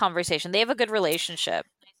honest, nice conversation. They have a good relationship.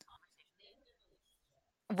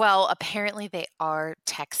 Well, apparently they are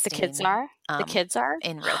texting. The kids are? The kids are?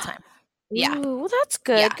 in real time. Yeah. Ooh, well, that's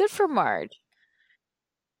good. Yeah. Good for Marge.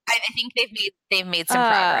 I think they've made some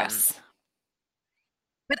progress.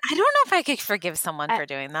 But I don't know if I could forgive someone for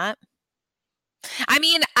doing that. I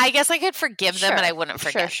mean, I guess I could forgive them, and I wouldn't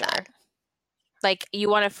forget that. Like, you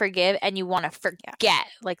want to forgive and you want to forget,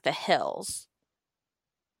 like the Hills.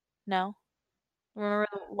 No? Remember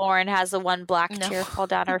Lauren has the one black tear fall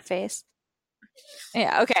down her face?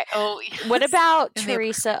 Yeah, okay. Oh, yes. What about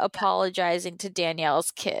Teresa apologizing to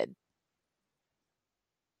Danielle's kid?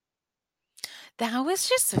 That was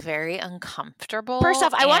just very uncomfortable. First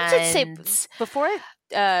off, I wanted to say, before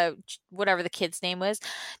whatever the kid's name was,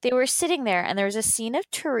 they were sitting there and there was a scene of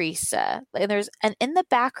Teresa, and in the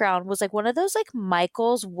background was like one of those like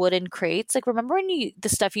Michael's wooden crates. Like, remember when the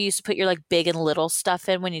stuff you used to put your like big and little stuff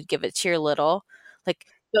in when you'd give it to your little, like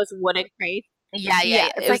those wooden crates? Yeah.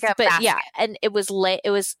 It's like a basket. Yeah, and it was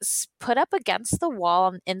put up against the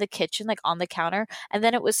wall in the kitchen, like on the counter, and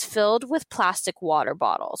then it was filled with plastic water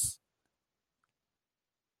bottles.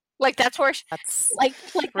 Like that's where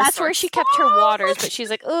that's where she kept her waters, but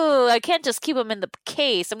she's like, "Oh, I can't just keep them in the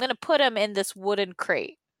case. I'm going to put them in this wooden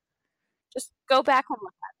crate." Just go back and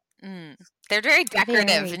look at them. They're very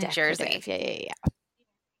decorative in Jersey. Yeah.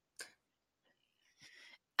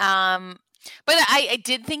 But I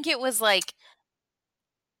did think it was like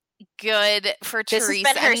good for Teresa.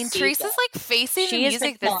 I mean, Teresa's like facing the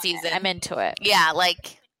music this season. I'm into it. Yeah,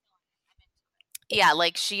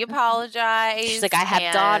 like she apologized. She's like, I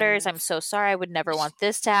have daughters. I'm so sorry. I would never want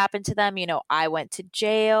this to happen to them. You know, I went to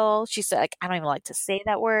jail. She said, like, I don't even like to say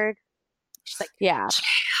that word. She's like, yeah.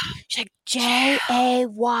 She's like, Jayle,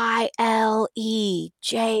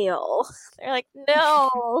 jail. They're like,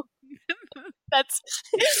 no. That's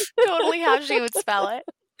totally how she would spell it.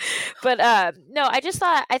 But no, I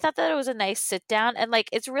thought that it was a nice sit down, and like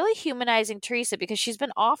it's really humanizing Teresa because she's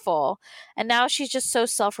been awful, and now she's just so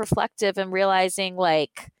self-reflective and realizing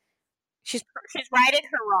like she's righted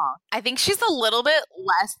her wrong. I think she's a little bit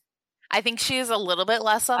less. I think she's a little bit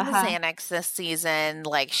less on the Xanax this season.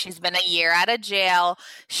 Like, she's been a year out of jail.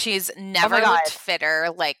 She's never looked fitter.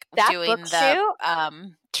 Like that doing the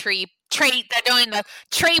doing the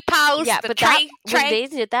tree pose. Yeah, but when they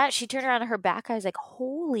did that, she turned around on her back. I was like,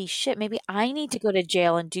 holy shit, maybe I need to go to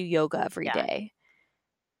jail and do yoga every day.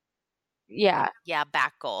 Yeah. Yeah,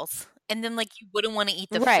 back goals. And then, like, you wouldn't want to eat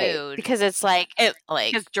the food. Because it's like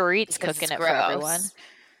because Dorit's cooking it for everyone.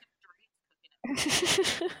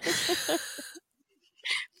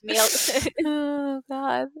 Oh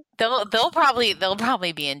God. They'll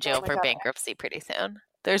probably be in jail for bankruptcy pretty soon.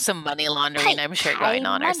 There's some money laundering, I'm sure, going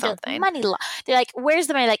on or something. They're like, where's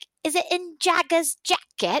the money? Like, is it in Jagga's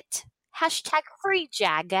jacket? #free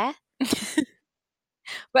Jagga.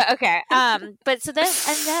 But okay. But so then,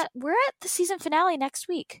 we're at the season finale next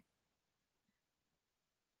week.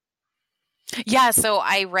 Yeah, so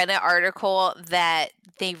I read an article that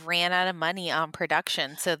they ran out of money on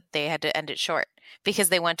production, so they had to end it short because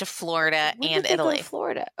they went to Florida and Italy. Go to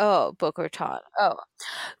Florida. Oh, Boca Raton. Oh,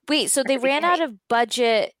 wait. So they ran out of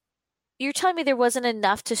budget. You're telling me there wasn't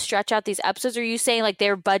enough to stretch out these episodes? Or are you saying like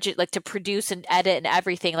their budget, like to produce and edit and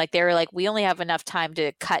everything, like they were like, we only have enough time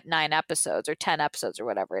to cut 9 episodes or 10 episodes or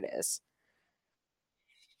whatever it is?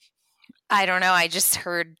 I don't know. I just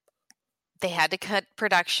heard they had to cut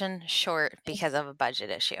production short because of a budget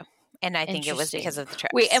issue. And I think it was because of the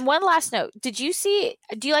trips. Wait, and one last note. Do you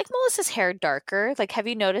like Melissa's hair darker? Like, have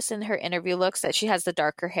you noticed in her interview looks that she has the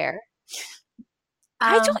darker hair?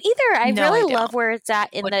 I don't either. I really love where it's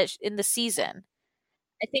at in the season.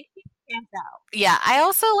 I think she stands out. Yeah, I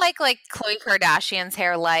also like Khloe Kardashian's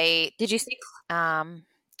hair light. Did you see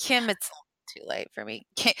Kim? It's too light for me.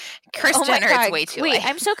 Kris Jenner is way too light. Wait,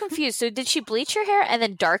 I'm so confused. So did she bleach her hair and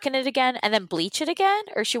then darken it again and then bleach it again?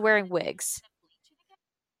 Or is she wearing wigs?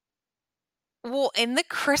 Well, in the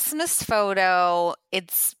Christmas photo,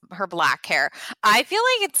 it's her black hair. I feel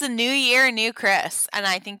like it's a new year, new Kris, and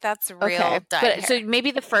I think that's real dyed hair. So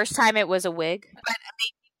maybe the first time it was a wig?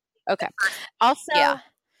 Okay. Also,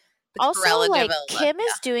 like, Kim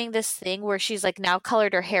is doing this thing where she's, like, now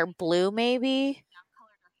colored her hair blue, maybe?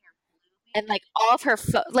 And like all of her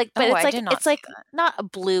but it's like not a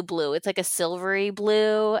blue, it's like a silvery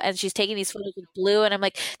blue, and she's taking these photos with blue, and I'm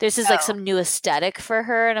like, this is like some new aesthetic for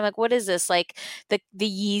her, and I'm like, what is this, like the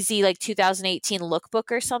Yeezy like 2018 lookbook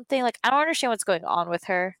or something? Like, I don't understand what's going on with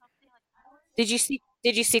her. Did you see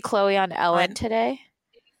Khloe on Ellen today?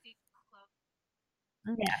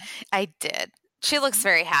 Yeah, I did. She looks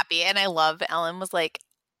very happy, and I love Ellen was like,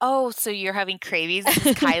 oh, so you're having cravings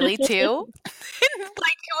with Kylie too?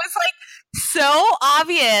 Like, it was like so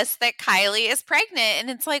obvious that Kylie is pregnant, and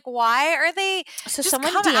it's like, why are they So just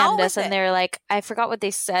someone come out DM'd us with and it? they're like, I forgot what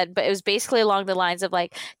they said, but it was basically along the lines of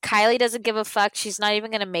like, Kylie doesn't give a fuck. She's not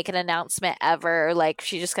even gonna make an announcement ever. Like,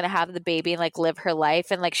 she's just gonna have the baby and like live her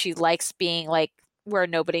life, and like she likes being like where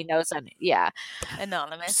nobody knows. And yeah,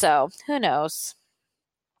 Anonymous. so who knows?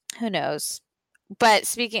 Who knows? But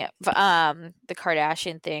speaking of the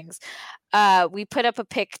Kardashian things, we put up a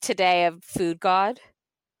pic today of Food God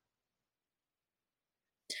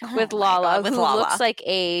with Oh my Lala, God, with who Lala. looks like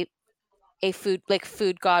a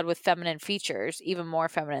food god with feminine features, even more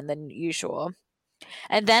feminine than usual.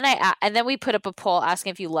 And then we put up a poll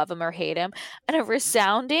asking if you love him or hate him, and a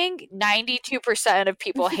resounding 92% of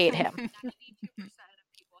people hate him.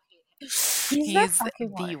 He's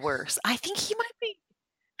the worst. I think he might be.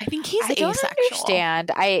 I think he's I don't asexual.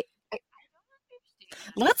 understand.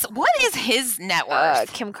 What is his net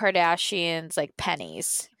worth? Kim Kardashian's like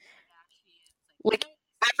pennies. Like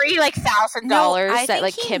every like $1,000 I that think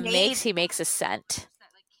like he Kim made- makes, he makes a cent.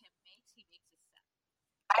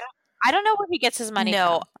 I don't know where he gets his money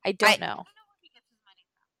No, from. I don't know.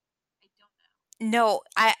 No,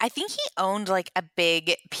 I think he owned like a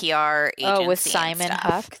big PR agency. With and Simon stuff.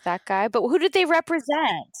 Huck, that guy. But who did they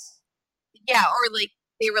represent? Yeah, or like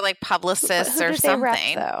they were like But publicists who or did they rep,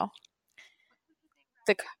 something. though?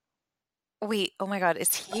 Wait, oh my God,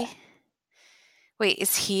 is he? Wait,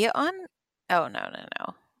 is he on? Oh no.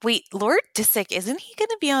 Wait, Lord Disick, isn't he going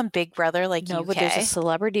to be on Big Brother like No, UK? but there's a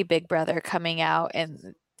celebrity Big Brother coming out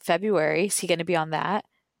in February. Is he going to be on that?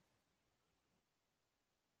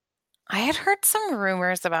 I had heard some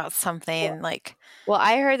rumors about something like. Well,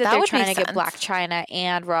 I heard that That they're would trying make to get sense. Black China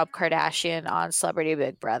and Rob Kardashian on Celebrity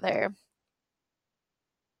Big Brother.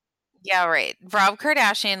 Yeah, right. Rob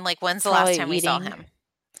Kardashian, like, when's the Probably last time we saw eating. him?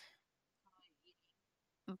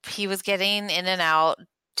 He was getting in and out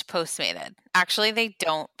to Postmated. Actually, they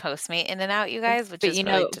don't Postmate in and out, you guys, which But is you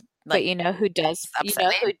really know, like, but you know who does? You know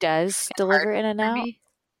upsetting. who does deliver in and for out? me.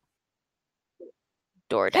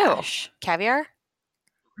 DoorDash. Caviar?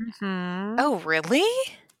 Mm-hmm. Oh, really?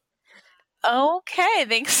 Okay,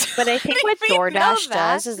 thanks. But I think for what letting me know DoorDash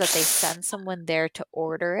that. does is that they send someone there to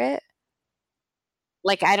order it.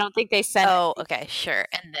 Like, I don't think they send. Oh, okay, sure.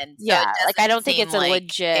 And then so Yeah, it like I doesn't don't think seem it's a like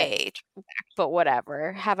legit. But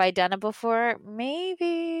whatever. Have I done it before?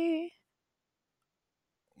 Maybe.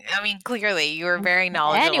 I mean, clearly you were very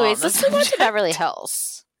knowledgeable. Anyways, on let's the move on to subject. Beverly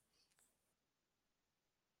Hills.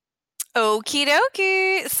 Okie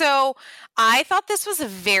dokie. So I thought this was a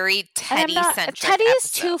very Teddy centric. Teddy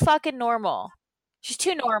is too fucking normal. She's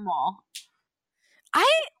too normal. I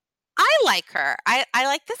like her. I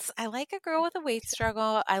like this. I like a girl with a weight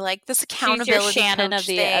struggle. I like this She's accountability your Shannon coach of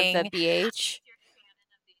the thing. BH.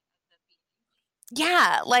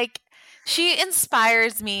 Yeah, like she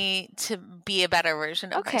inspires me to be a better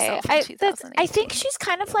version of Okay, myself in I 2018. think she's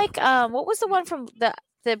kind of like what was the one from the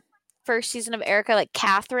first season of Erica, like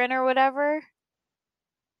Catherine or whatever,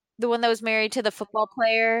 the one that was married to the football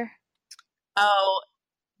player. Oh,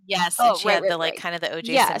 yes, Oh, and she had right, the like right. kind of the OJ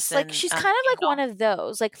Yes, Simpson. like she's kind of like one of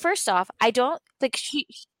those. Like first off, I don't like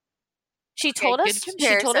She told good us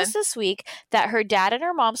comparison. this week that her dad and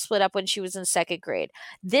her mom split up when she was in second grade.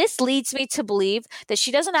 This leads me to believe that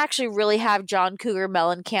she doesn't actually really have John Cougar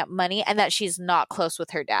Mellencamp money and that she's not close with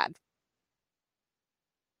her dad.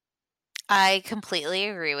 I completely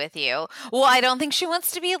agree with you. Well, I don't think she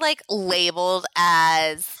wants to be like labeled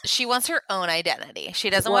as. She wants her own identity. She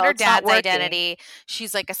doesn't want Well, her it's not dad's working. identity.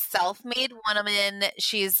 She's like a self-made woman.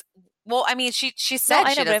 She's well. I mean, she said No,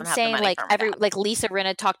 I she know, but doesn't I'm have saying the money like from her dad. like Lisa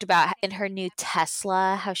Rinna talked about in her new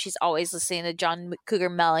Tesla how she's always listening to John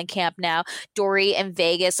Cougar Mellencamp now. Dory in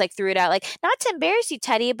Vegas like threw it out like, not to embarrass you,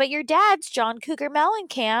 Teddy, but your dad's John Cougar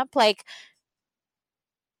Mellencamp. Like,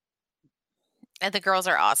 And the girls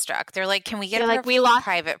are awestruck. They're like, "Can we get They're her like, "We lost-"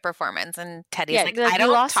 private performance?" And Teddy's yeah, like, like, "I we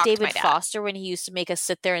don't lost talk David to my dad." Foster when he used to make us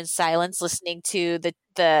sit there in silence listening to the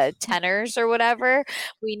tenors or whatever.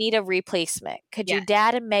 We need a replacement. Could your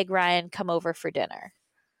dad and Meg Ryan come over for dinner?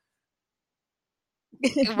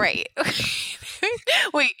 Right.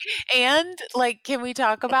 Wait, and like, can we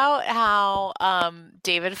talk about how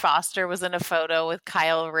David Foster was in a photo with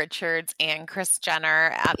Kyle Richards and Kris Jenner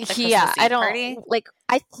at the Christmas Yeah, I Eve don't party? like.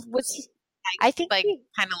 I think Like, he-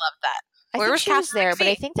 kind of love that. I Where think was she was Catherine there, but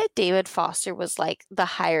I McPhee? think that David Foster was like the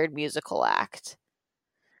hired musical act.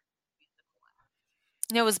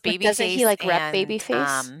 No, it was Like, Babyface. doesn't he, like, rep and,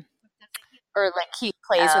 Babyface? Or like he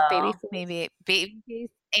plays with Babyface. Maybe Babyface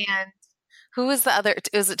and who was the other?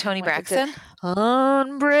 Was it Tony Oh my God, Braxton?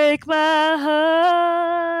 Unbreak my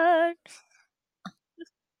heart.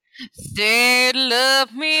 Say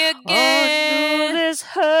love me Oh, again. no, this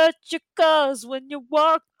hurt you cause when you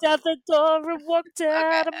walked out the door and walked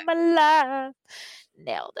out of my life.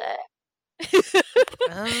 Nailed it.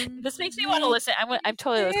 This makes me want to listen. I'm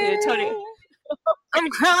totally listening to Tony. I'm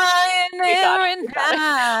crying We got it, every we got it.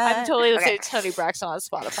 night. I'm totally listening Okay. to Tony Braxton on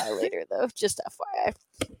Spotify later, though. Just FYI.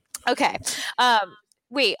 Okay.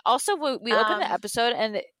 Wait. Also, we opened the episode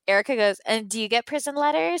and Erica goes, "And do you get prison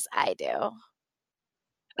letters?" I do.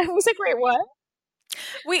 I was like, "Wait, what?"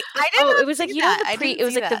 I didn't. It was like, you know, it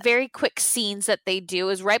was like the very quick scenes that they do. It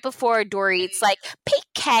was right before Dorit's like,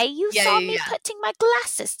 "PK, you saw me putting my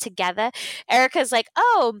glasses together." Erica's like,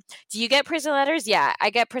 "Oh, do you get prison letters?" Yeah, I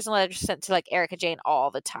get prison letters sent to like Erica Jane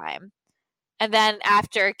all the time. And then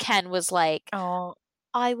after Ken was like, Oh,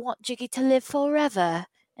 "I want Jiggy to live forever,"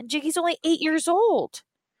 and Jiggy's only 8 years old.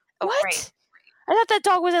 What? right. I thought that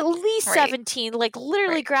dog was at least Right. 17, like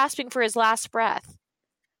literally Right. grasping for his last breath.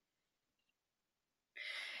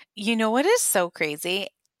 You know what is so crazy?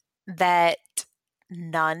 That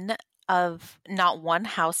not one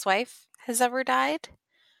housewife has ever died.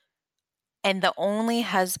 And the only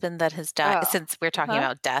husband that has died, since we're talking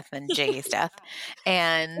about death and Jay's death,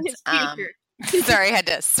 and sorry, I had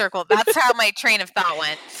to circle. That's how my train of thought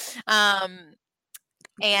went.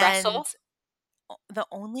 And Russell? the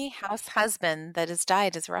only house husband that has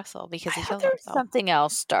died is Russell because he killed There's himself. something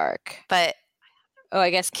else dark. But I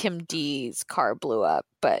guess Kim D's car blew up,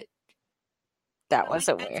 but that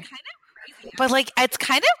wasn't weird. But like, it's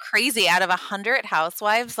kind of crazy. Out of 100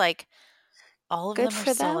 housewives, like all of Good them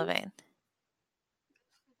for are still them. living.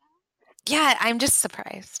 Yeah, I'm just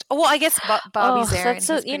surprised. Well, I guess Bobby Zarin. That's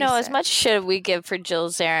so, you know, as much shit we give for Jill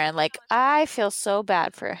Zarin, like I feel so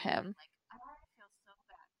bad for him.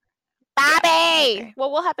 Bobby,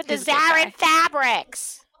 what will happen to He's a good Zarin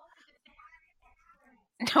Fabrics?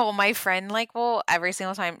 No, my friend, like, well, every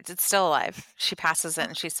single time it's still alive. She passes it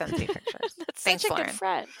and she sends me pictures. That's Thanks, such a Lauren. good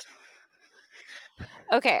friend.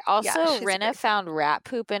 Okay. Also, she's Rinna found rat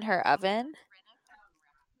poop in her oven.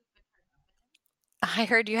 I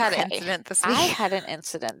heard you had an Okay. incident this week. I had an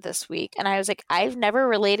incident this week, and I was like, I've never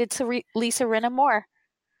related to Lisa Rinna more.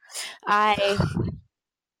 I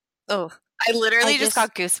literally just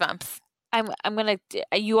got goosebumps. I'm gonna.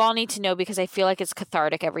 You all need to know because I feel like it's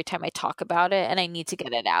cathartic every time I talk about it, and I need to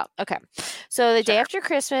get it out. Okay, so the day after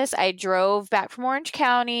Christmas, I drove back from Orange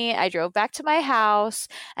County. I drove back to my house,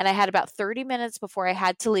 and I had about 30 minutes before I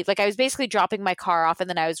had to leave. Like I was basically dropping my car off, and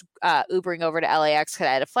then I was Ubering over to LAX because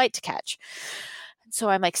I had a flight to catch. So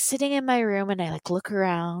I'm like sitting in my room, and I like look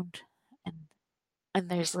around, and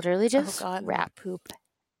there's literally just rat poop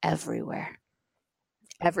everywhere.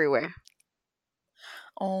 Everywhere.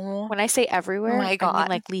 Oh, when I say everywhere, my God. I mean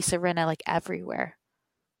like Lisa Rinna, like everywhere.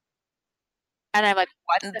 And I'm like,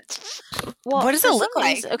 what? What does it look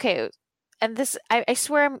like? Okay, and this, I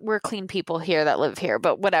swear we're clean people here that live here,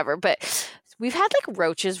 but whatever. But we've had like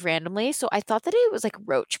roaches randomly, so I thought that it was like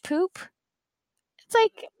roach poop. It's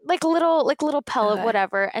like little pellet,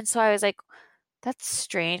 whatever. And so I was like, that's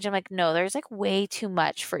strange. I'm like, no, there's like way too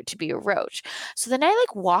much for it to be a roach. So then I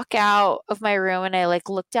like walk out of my room and I like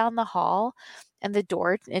look down the hall and the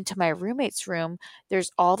door into my roommate's room.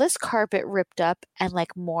 There's all this carpet ripped up and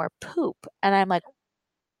like more poop. And I'm like,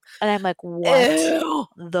 what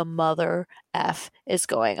the mother F is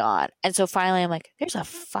going on? And so finally I'm like, there's a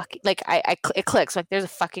fucking, like it clicks. Like there's a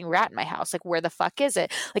fucking rat in my house. Like where the fuck is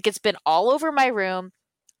it? Like it's been all over my room.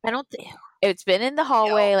 It's been in the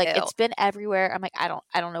hallway, it's been everywhere. I'm like, I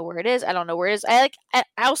don't know where it is. I don't know where it is. I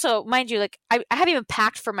also, mind you, like I haven't even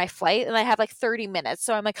packed for my flight and I have like 30 minutes.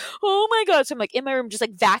 So I'm like, oh my God. So I'm like in my room, just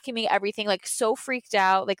like vacuuming everything, like so freaked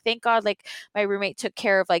out. Like, thank God, like my roommate took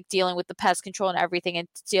care of like dealing with the pest control and everything and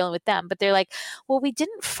dealing with them. But they're like, well, we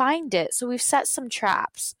didn't find it. So we've set some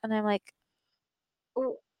traps. And I'm like,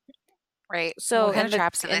 oh. Right. So what kind of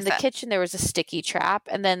traps in the kitchen, there was a sticky trap.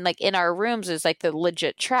 And then like in our rooms, there's like the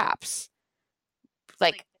legit traps.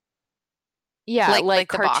 Like like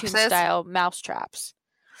cartoon style mouse traps.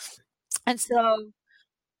 And so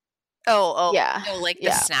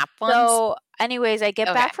the snap ones. So anyways, I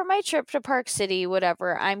get back from my trip to Park City,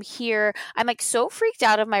 whatever. I'm here. I'm like so freaked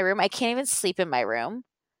out of my room. I can't even sleep in my room.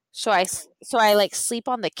 So I like sleep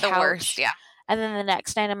on the couch. The worst, yeah. And then the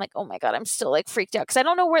next night I'm like, oh my God, I'm still like freaked out because I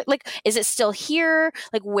don't know where, like, is it still here?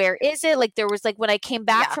 Like, where is it? Like, there was like, when I came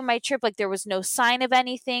back from my trip, like there was no sign of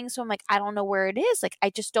anything. So I'm like, I don't know where it is. Like, I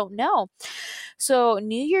just don't know. So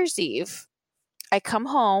New Year's Eve, I come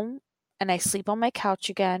home and I sleep on my couch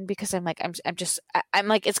again because I'm like, I'm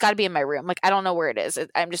like, it's got to be in my room. Like, I don't know where it is.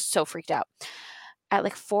 I'm just so freaked out. at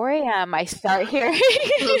like 4 a.m. I start hearing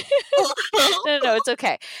no, it's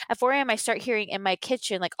okay. At 4 a.m. I start hearing in my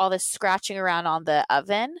kitchen like all this scratching around on the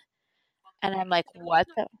oven, and I'm like, what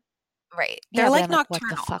the Right. yeah, They're but like I'm like,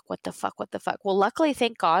 nocturnal. what the fuck. Well, luckily,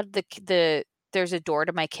 thank God, there's a door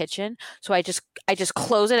to my kitchen, so I just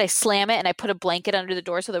close it, I slam it, and I put a blanket under the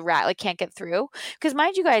door so the rat like can't get through. Because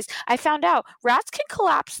mind you guys, I found out rats can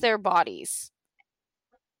collapse their bodies.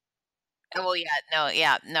 Well,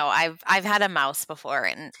 no. I've had a mouse before,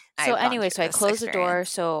 and So I've gone anyway, through so I this close the door. experience.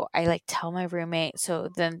 So I like tell my roommate. So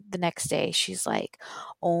then the next day, she's like,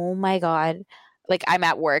 "Oh my God!" Like I'm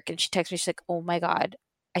at work, and she texts me. She's like, "Oh my God,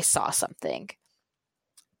 I saw something."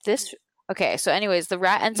 Okay. So anyways, the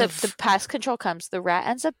rat ends up. The pest control comes. The rat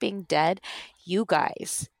ends up being dead. You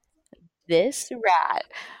guys, this rat.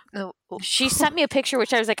 Oh, She sent me a picture,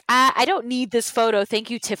 which I was like, I don't need this photo. Thank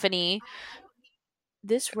you, Tiffany.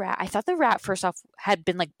 This rat, I thought the rat first off had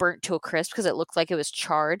been like burnt to a crisp because it looked like it was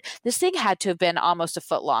charred. This thing had to have been almost a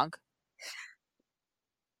foot long.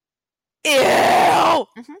 Ew!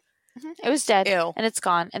 It was dead. Ew. And it's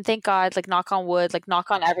gone. And thank God, like knock on wood, like knock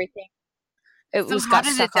on everything. It So was how got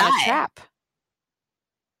did it stuck on a die? trap.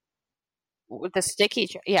 With the sticky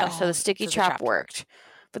so the sticky so the trap trap worked.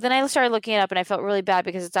 But then I started looking it up and I felt really bad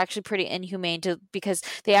because it's actually pretty inhumane because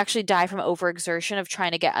they actually die from overexertion of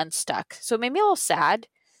trying to get unstuck. So it made me a little sad.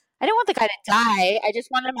 I didn't want the guy to die. I just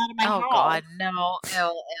wanted him out of my house. Oh God, no.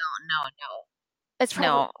 No. It's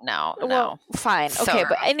probably No. well, fine. So Okay,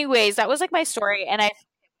 but wrong. anyways, that was like my story and I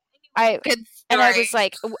Good and I story. was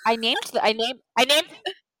like I named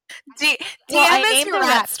DM Well, I us named your the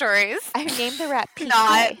rat rat- stories. I named the rat PK.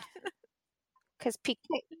 Not. Because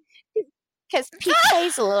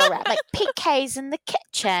PK's a little rat. Like PK's in the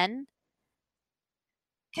kitchen.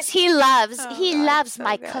 Because he loves so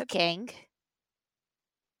my good. cooking.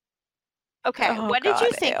 Okay, Oh, what did you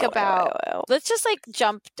God, think ew, about? ew, ew. Let's just like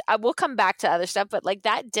jump. We'll come back to other stuff, but like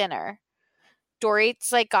that dinner,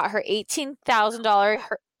 Dorit's like got her $18,000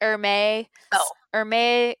 Hermes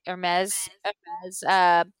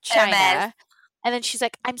china. Hermes. And then she's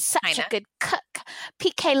like, I'm such China. a good cook.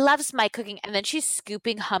 PK loves my cooking. And then she's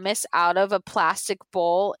scooping hummus out of a plastic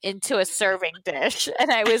bowl into a serving dish. And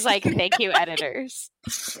I was like, thank you, editors.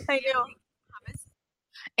 I know.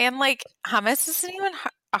 And like hummus isn't even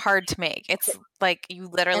hard to make. It's like you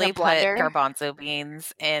literally put blender? garbanzo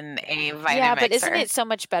beans in a Vitamixer. Yeah, but isn't it so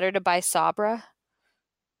much better to buy Sabra?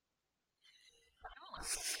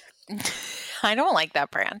 I don't like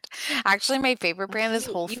that brand. Actually, my favorite brand is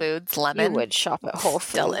Whole Foods Lemon. You would shop at Whole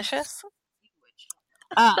Foods. Delicious.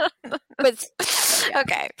 But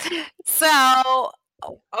Okay. So,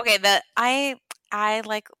 okay, I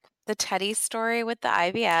like the Teddy story with the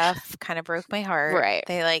IVF kind of broke my heart. Right.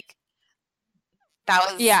 They like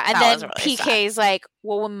that was yeah, and that then was really sad. PK's like,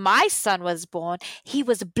 well, when my son was born, he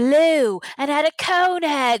was blue and had a cone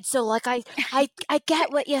head. So like I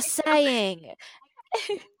get what you're saying.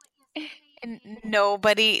 And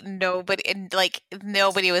nobody was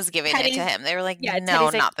giving it to him. They were like, no,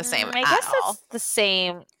 Teddy's not the same I at guess all. it's the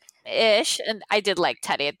same ish, and I did like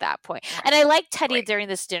Teddy at that point. And I liked Teddy Right. during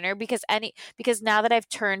this dinner because now that I've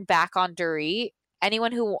turned back on Dorit,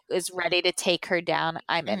 anyone who is ready to take her down,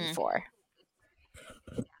 I'm in for.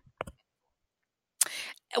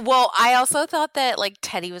 Well, I also thought that like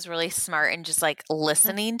Teddy was really smart and just like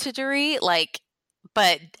listening to Dorit, like,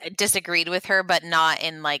 but disagreed with her, but not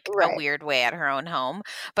in like a weird way at her own home.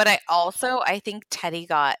 But I think Teddy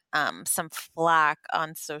got some flack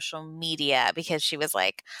on social media because she was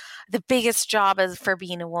like, the biggest job for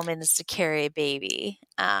being a woman is to carry a baby.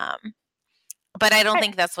 But I don't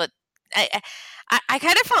think that's what I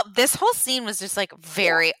kind of felt this whole scene was just like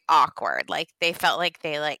very awkward. Like they felt like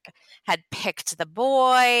they like had picked the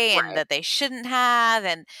boy and that they shouldn't have,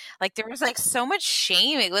 and like there was like so much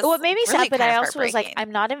shame. It was What made me really sad, but kind I of also was like, heartbreaking.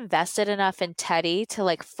 I'm not invested enough in Teddy to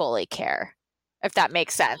like fully care, if that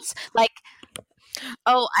makes sense. Like,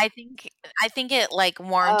 oh, I think it like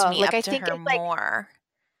warmed me like, up I to think her it, like- more.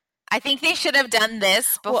 I think they should have done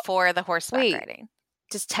this before the horseback wait. riding.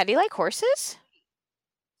 Does Teddy like horses?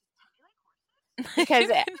 Because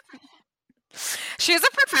she was a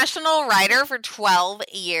professional rider for 12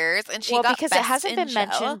 years, and she got because it best hasn't in been show.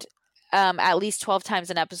 mentioned at least 12 times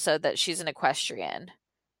an episode that she's an equestrian.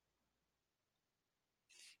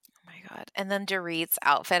 Oh my god! And then Dorit's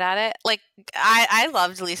outfit at it, like I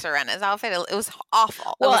loved Lisa Rinna's outfit. It was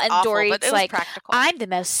awful. Well, it was and awful, Dorit's but it was like, practical. I'm the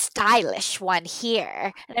most stylish one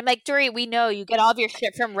here, and I'm like, Dorit, we know you get all of your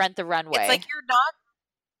shit from Rent the Runway. It's like you're not.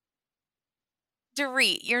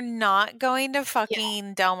 Dorit, you're not going to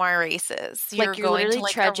fucking Del Mar races. You're going to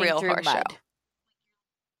like a real horse show.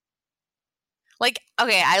 Like,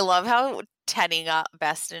 okay, I love how Teddy got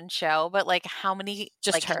best in show, but like how many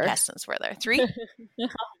Just her. contestants were there? 3?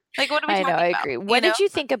 Like what are we I talking know, I about? agree. What did you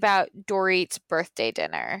think about Dorit's birthday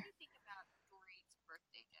dinner?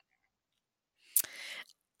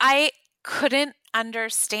 I couldn't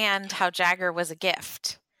understand how Jagger was a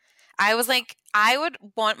gift. I was like, I would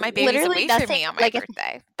want my babies Literally away from me nothing- on my like,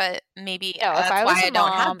 birthday, but maybe No, that's if I was why a I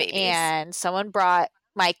don't have mom babies. and someone brought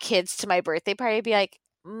my kids to my birthday party, I'd be like,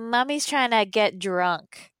 Mommy's trying to get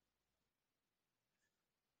drunk.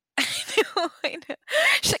 I know.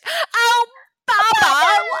 She's like, oh,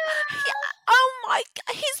 Baba, oh my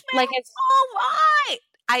God, he's Like, it's all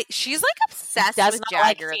right. She's like obsessed does with not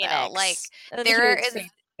like Jagger Phoenix. though. Like Doesn't there Phoenix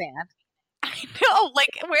is. fan. I know. Like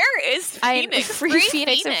where is Phoenix? Free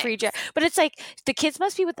Phoenix and free Jagger. But it's like the kids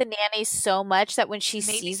must be with the nanny so much that when she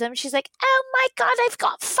sees them, she's like, "Oh my God, I've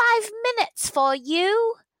got 5 minutes for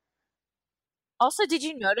you." Also, did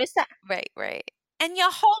you notice that? Right. And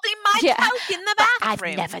you're holding my Coke in the I've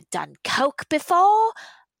bathroom. never done Coke before.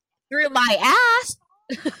 Through my ass.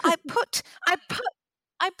 I put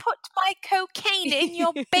my cocaine in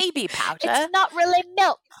your baby powder. It's not really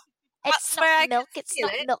milk. That's It's where I not milk. can It's feel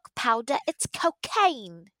not it. milk powder. It's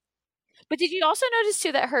cocaine. But did you also notice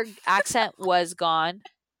too that her accent was gone?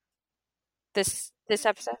 This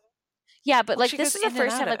episode. Yeah, but Well, like she this goes is the in and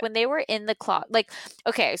first out time, of like it. when they were in the clock. Like,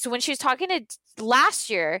 okay, so when she was talking to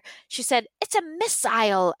last year, she said it's a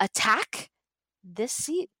missile attack. This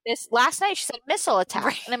last night she said missile attack,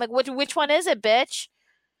 Right. and I'm like, which one is it, bitch?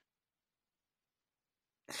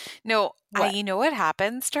 No, What? you know what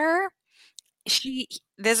happens to her?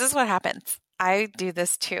 This is what happens. I do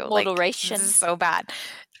this too. Moderation. Like, this is so bad.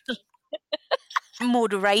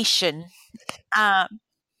 Moderation. I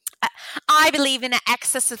believe in an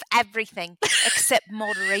excess of everything except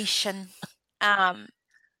moderation.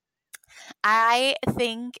 I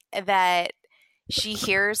think that she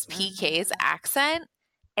hears PK's accent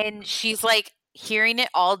and she's like hearing it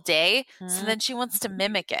all day, so then she wants to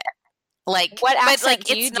mimic it. Like What but accent like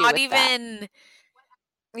do you it's do not with that? even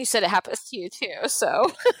You said it happens to you too,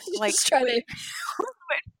 so like just trying to.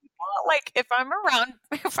 like if I'm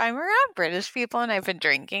around British people and I've been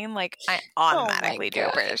drinking, like I automatically do a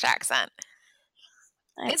God. British accent.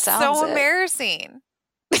 That It's sounds so it. embarrassing.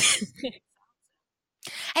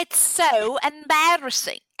 It's so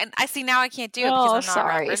embarrassing. And I see now I can't do it because I'm not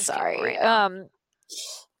around British people right now.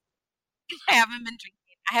 I haven't been drinking.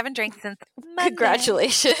 I haven't drank since Monday.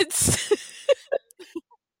 Congratulations.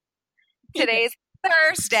 Today's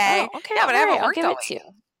Thursday. Oh, okay. Yeah, but I have alright, a I'll work give all it to week.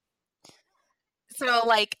 you. So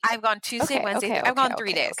like I've gone Tuesday, Wednesday. I've gone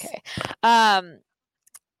 3 days. Okay.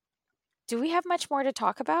 Do we have much more to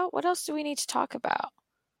talk about? What else do we need to talk about?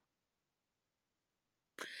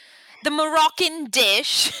 The Moroccan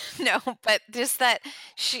dish. No, but just that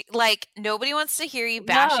she like nobody wants to hear you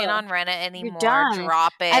bashing No, on Renna anymore. done.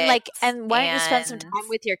 Drop it. And why don't you spend some time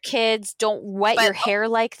with your kids? Don't wet your hair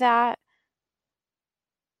like that.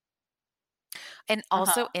 And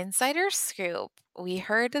also, insider scoop, we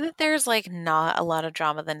heard that there's like not a lot of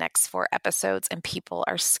drama the next 4 episodes, and people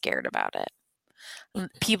are scared about it.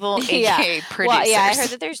 People, aka producers. Well, yeah, I heard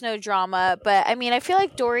that there's no drama, but I mean, I feel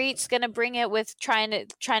like Dorit's gonna bring it with trying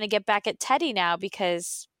to get back at Teddy now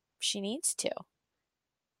because she needs to.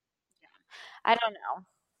 I don't know.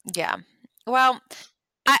 Yeah. Well,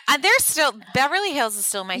 there's still Beverly Hills is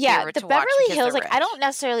still my favorite the to watch. Beverly because Hills, they're like I rich. don't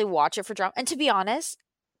necessarily watch it for drama. And to be honest,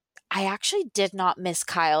 I actually did not miss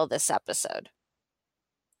Kyle this episode.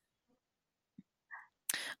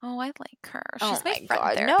 Oh, I like her. Oh She's my my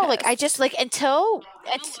friend God. No, like I just like until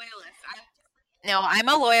No, I'm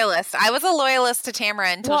a loyalist. I was a loyalist to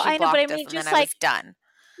Tamara until Well, she I know, blocked but I us, mean, and just then I was like- done.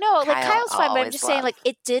 no, like Kyle, Kyle's I'll fine, but I'm always just saying love. like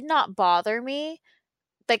it did not bother me.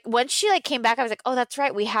 Like once she like came back, I was like, oh, that's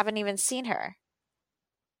right, we haven't even seen her.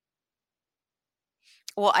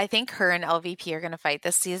 Well, I think her and LVP are going to fight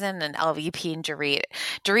this season, and LVP and Dorit.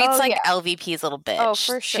 Dorit's Oh, like yeah. LVP's little bitch. Oh,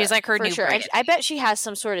 for sure. She's like her for new sure. Bridget. I bet she has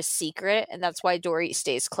some sort of secret, and that's why Dorit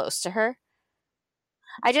stays close to her.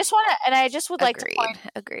 I just want to, and I just would like to point.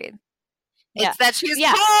 Agreed. Yeah. It's that she's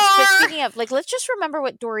Yeah. poor. But speaking of, like, let's just remember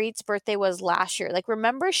what Dorit's birthday was last year. Like,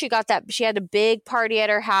 remember she had a big party at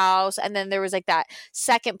her house, and then there was like that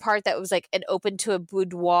second part that was like an open to a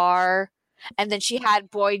boudoir, and then she had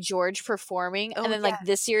Boy George performing, Oh, and then like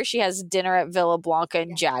this year she has dinner at Villa Blanca,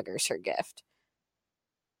 and Jagger's her gift.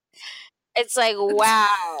 It's like,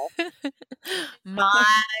 wow. My,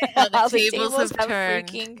 how the How tables have turned.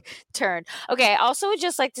 freaking turned. Okay, I also would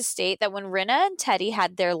just like to state that when Rinna and Teddy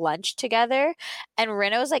had their lunch together and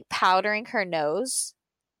Rinna was like powdering her nose,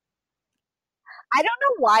 I don't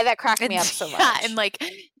know why that cracked me up so much. Yeah, and like,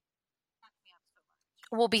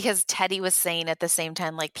 Well, because Teddy was saying at the same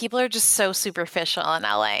time, like, people are just so superficial in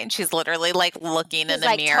LA. And she's literally like looking in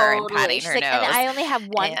the mirror and patting her nose. And I only have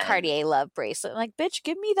one Cartier Love bracelet. I'm like, bitch,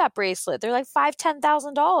 give me that bracelet. They're like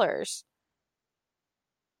 $5,000-$10,000.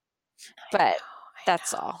 But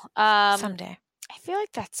that's all. Someday. I feel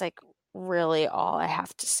like that's like really all I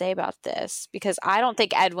have to say about this, because I don't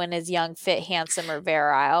think Edwin is young, fit, handsome, or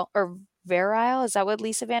virile. Or virile? Is that what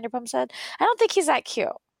Lisa Vanderpump said? I don't think he's that cute.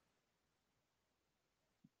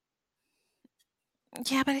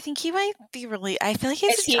 Yeah, but I think he might be really. I feel like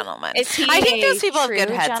he's a gentleman. Is he I think those a people have true good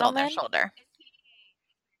heads on gentleman? their shoulder.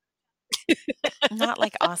 Not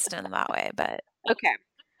like Austin that way, but Okay.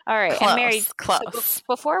 All right. close. And Mary, Close. so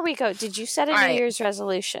before we go, did you set a All New right. Year's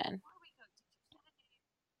resolution?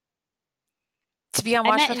 To be on I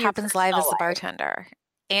Watch meant What in your Happens Live as the personal life. bartender.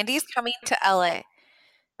 Andy's coming to LA.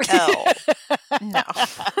 Oh, no.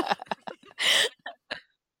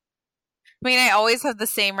 I mean, I always have the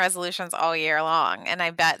same resolutions all year long, and I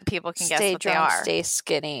bet people can guess Stay what drunk, they are. stay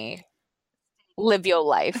skinny, live your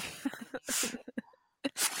life.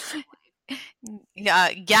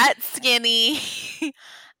 Yeah, get skinny.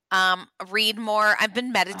 Read more. I've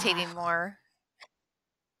been meditating more.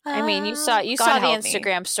 I mean, you saw the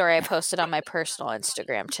Instagram story I posted on my personal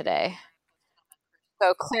Instagram today.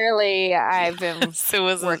 So clearly, I've been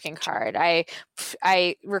working hard. I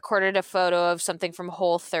recorded a photo of something from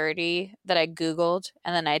Whole30 that I Googled,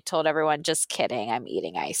 and then I told everyone, just kidding, I'm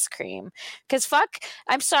eating ice cream. Because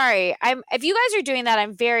I'm sorry. If you guys are doing that,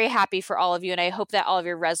 I'm very happy for all of you, and I hope that all of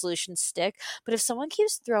your resolutions stick. But if someone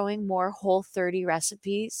keeps throwing more Whole30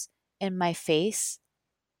 recipes in my face,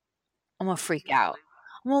 I'm going to freak out.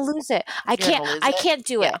 I'm going to lose it. I can't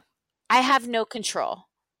do it. I have no control.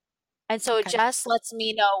 And so it just lets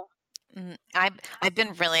me know. I've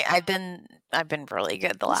been really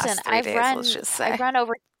good the last 3 days. Let's just say I've run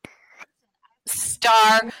over.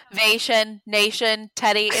 Starvation Nation.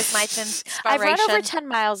 Teddy is my inspiration. I've run over 10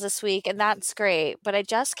 miles this week, and that's great. But I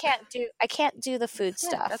just can't do the food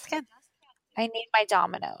stuff. That's good. I need my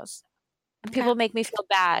Domino's. And people make me feel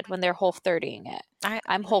bad when they're Whole30ing it.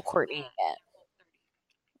 I'm Whole Courtneying it.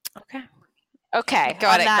 Okay.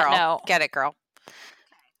 Got on it, that girl. note, Get it, girl.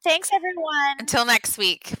 thanks everyone. Until next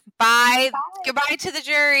week. Bye. Goodbye to the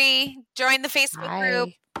jury. Join the Facebook group.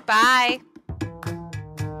 Bye.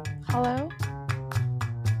 Hello.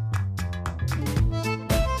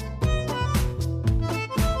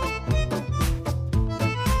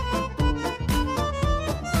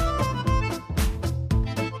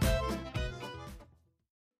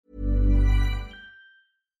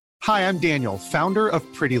 Hi, I'm Daniel, founder of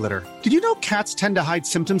Pretty Litter. Did you know cats tend to hide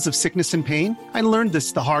symptoms of sickness and pain? I learned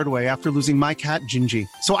this the hard way after losing my cat, Gingy.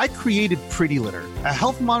 So I created Pretty Litter, a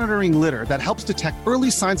health monitoring litter that helps detect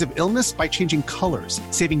early signs of illness by changing colors,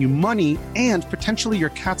 saving you money and potentially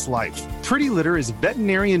your cat's life. Pretty Litter is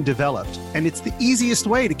veterinarian developed, and it's the easiest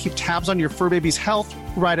way to keep tabs on your fur baby's health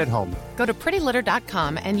right at home. Go to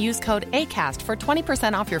prettylitter.com and use code ACAST for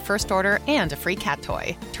 20% off your first order and a free cat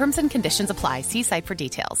toy. Terms and conditions apply. See site for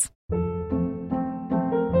details.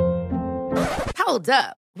 Hold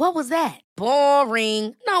up. What was that?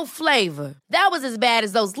 Boring. No flavor. That was as bad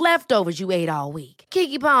as those leftovers you ate all week.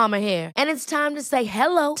 Keke Palmer here, and it's time to say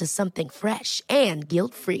hello to something fresh and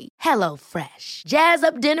guilt-free. Hello Fresh. Jazz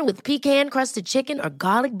up dinner with pecan-crusted chicken or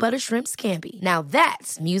garlic butter shrimp scampi. Now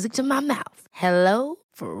that's music to my mouth. Hello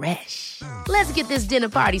Fresh. Let's get this dinner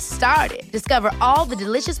party started. Discover all the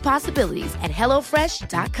delicious possibilities at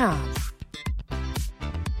HelloFresh.com.